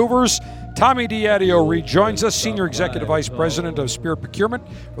tasting maneuvers, Tommy Diadio rejoins us, Senior Executive Vice President of Spirit Procurement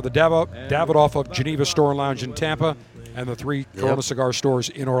for the Davidoff of Geneva Store and Lounge in Tampa and the 3 Corona Cigar stores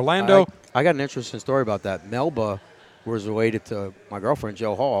in Orlando. I got an interesting story about that. Melba was related to my girlfriend,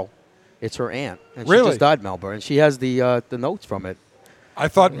 Joe Hall. It's her aunt. And Really? She just died, Melba, and she has the notes from it. I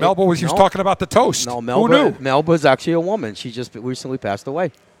thought Melba was talking about the toast. No, Who knew? Melba's actually a woman. She just recently passed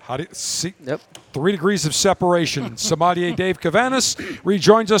away. How do you see? Yep. 3 degrees of separation. Sommelier Dave Cavanis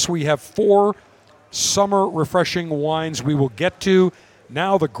rejoins us. We have 4 summer refreshing wines we will get to.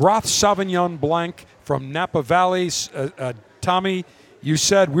 Now the Groth Sauvignon Blanc from Napa Valley. Tommy, you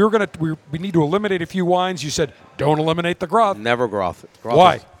said we need to eliminate a few wines. You said don't eliminate the Groth. Never Groth.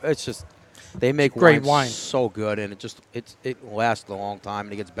 Why? It's just they make great wine wine. so good, and it lasts a long time,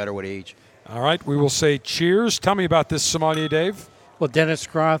 and it gets better with age. All right, we will say cheers. Tell me about this, Sommelier Dave. Well, Dennis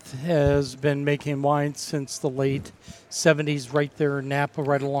Groth has been making wine since the late 70s right there in Napa,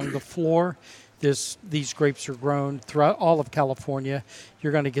 right along the floor. These grapes are grown throughout all of California.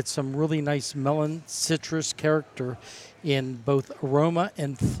 You're going to get some really nice melon citrus character in both aroma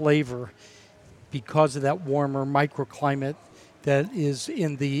and flavor because of that warmer microclimate that is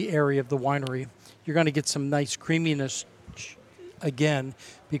in the area of the winery. You're going to get some nice creaminess again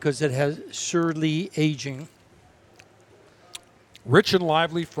because it has surely aging. Rich and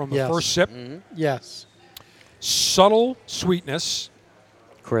lively from the first sip. Mm-hmm. Yes. Subtle sweetness.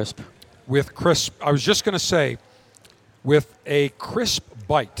 Crisp. With crisp. I was just going to say, with a crisp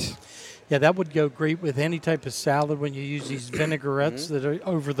bite. Yeah, that would go great with any type of salad when you use these vinaigrettes that are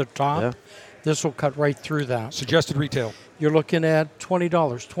over the top. Yeah. This will cut right through that. Suggested retail. You're looking at $20,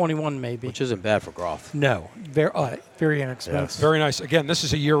 $21 maybe. Which isn't bad for Groth. No, very inexpensive. Very nice. Again, this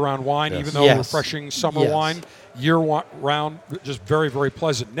is a year-round wine, even though refreshing summer wine. Year-round, just very, very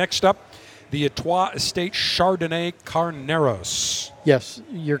pleasant. Next up, the Etoile Estate Chardonnay Carneros. Yes,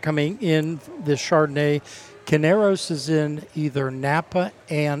 you're coming in the Chardonnay. Carneros is in either Napa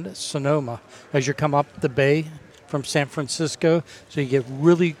and Sonoma as you come up the bay from San Francisco. So you get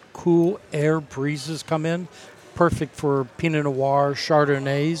really cool air breezes come in. Perfect for Pinot Noir,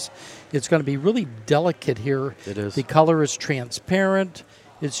 Chardonnays. It's going to be really delicate here. It is. The color is transparent.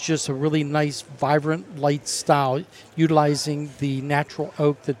 It's just a really nice, vibrant, light style, utilizing the natural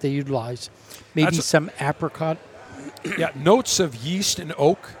oak that they utilize. Maybe some apricot. Yeah, notes of yeast and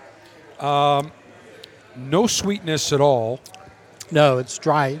oak. No sweetness at all. No, it's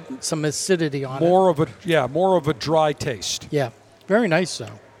dry. Some acidity on more of a dry taste. Yeah, very nice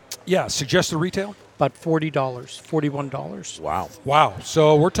though. Yeah, suggested retail? About $40, $41. Wow.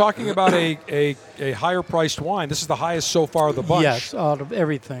 So we're talking about a higher priced wine. This is the highest so far of the bunch. Yes, out of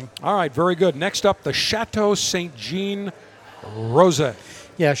everything. All right, very good. Next up, the Chateau St. Jean Rosé.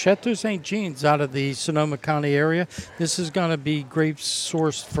 Yeah, Chateau St. Jean's out of the Sonoma County area. This is going to be grapes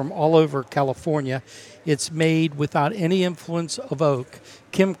sourced from all over California. It's made without any influence of oak.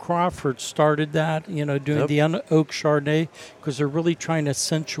 Kim Crawford started that, doing the un-oak Chardonnay because they're really trying to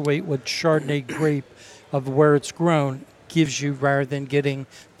accentuate what Chardonnay grape of where it's grown gives you rather than getting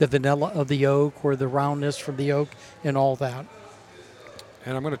the vanilla of the oak or the roundness from the oak and all that.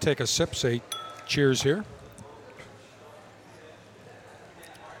 And I'm going to take a sip, say cheers here.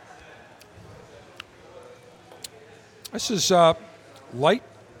 This is light,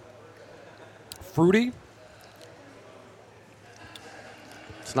 fruity.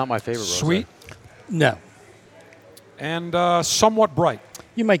 It's not my favorite Sweet. rosé. No. And somewhat bright.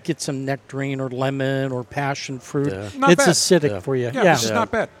 You might get some nectarine or lemon or passion fruit. Yeah. Not it's bad. acidic for you. Yeah, this is not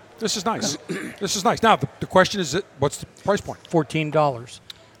bad. This is nice. This is nice. Now, the question is, what's the price point? $14.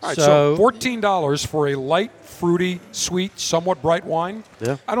 All right, so $14 for a light, fruity, sweet, somewhat bright wine.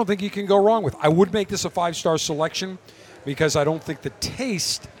 Yeah. I don't think you can go wrong with. I would make this a 5-star selection because I don't think the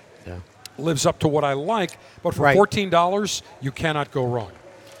taste lives up to what I like. But for $14, you cannot go wrong.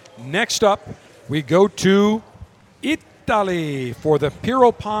 Next up, we go to Italy for the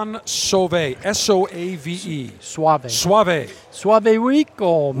Pieropan Sauve, S-O-A-V-E. Suave. Suave. Suave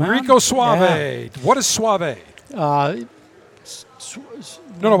Rico, man. Rico Suave. Yeah. What is Suave?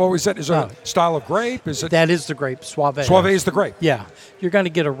 No, what was that? Is there a style of grape? Is it? That is the grape, Suave. Suave is the grape. Yeah. You're going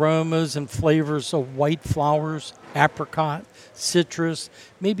to get aromas and flavors of white flowers, apricot, citrus,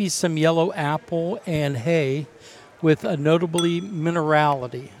 maybe some yellow apple and hay with a notably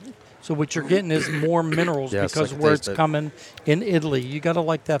minerality. So what you're getting is more minerals because where it's coming in Italy. You got to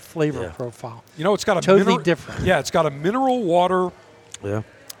like that flavor profile. It's got a totally different. Yeah, it's got a mineral water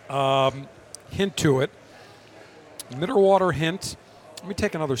hint to it. Mineral water hint. Let me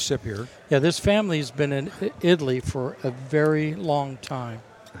take another sip here. Yeah, this family's been in Italy for a very long time.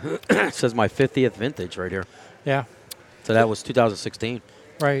 It says my 50th vintage right here. Yeah. So that was 2016.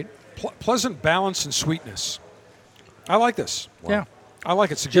 Right. pleasant balance and sweetness. I like this. Yeah. I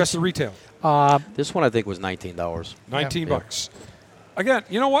like it. Suggested retail. This one I think was $19. $19. Again,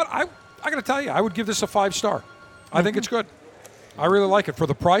 you know what? I got to tell you, I would give this a 5-star. I think it's good. I really like it for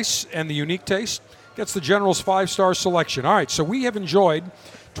the price and the unique taste. Gets the General's 5-star selection. All right, so we have enjoyed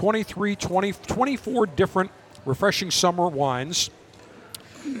 24 different refreshing summer wines,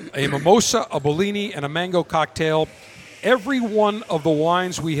 a mimosa, a Bellini, and a mango cocktail. Every one of the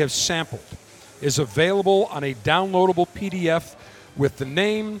wines we have sampled is available on a downloadable PDF with the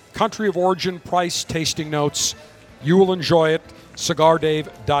name, country of origin, price, tasting notes. You will enjoy it.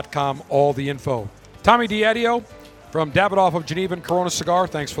 CigarDave.com, all the info. Tommy Diadio from Davidoff of Geneva and Corona Cigar,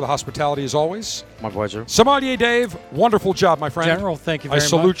 thanks for the hospitality as always. My pleasure. Sommelier Dave, wonderful job, my friend. General, thank you very much. I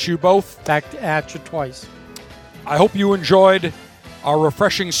salute you both. Back at you twice. I hope you enjoyed our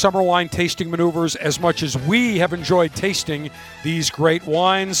refreshing summer wine tasting maneuvers as much as we have enjoyed tasting these great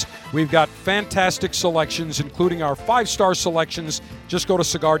wines. We've got fantastic selections, including our 5-star selections. Just go to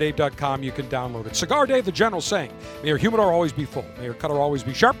CigarDave.com. You can download it. Cigar Dave, the General, saying, may your humidor always be full. May your cutter always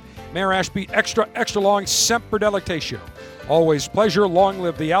be sharp. May your ash be extra, extra long. Semper Delectatio. Always pleasure. Long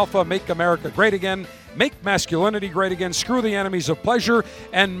live the Alpha. Make America great again. Make masculinity great again. Screw the enemies of pleasure.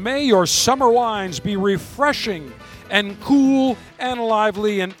 And may your summer wines be refreshing and cool and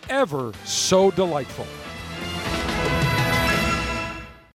lively and ever so delightful.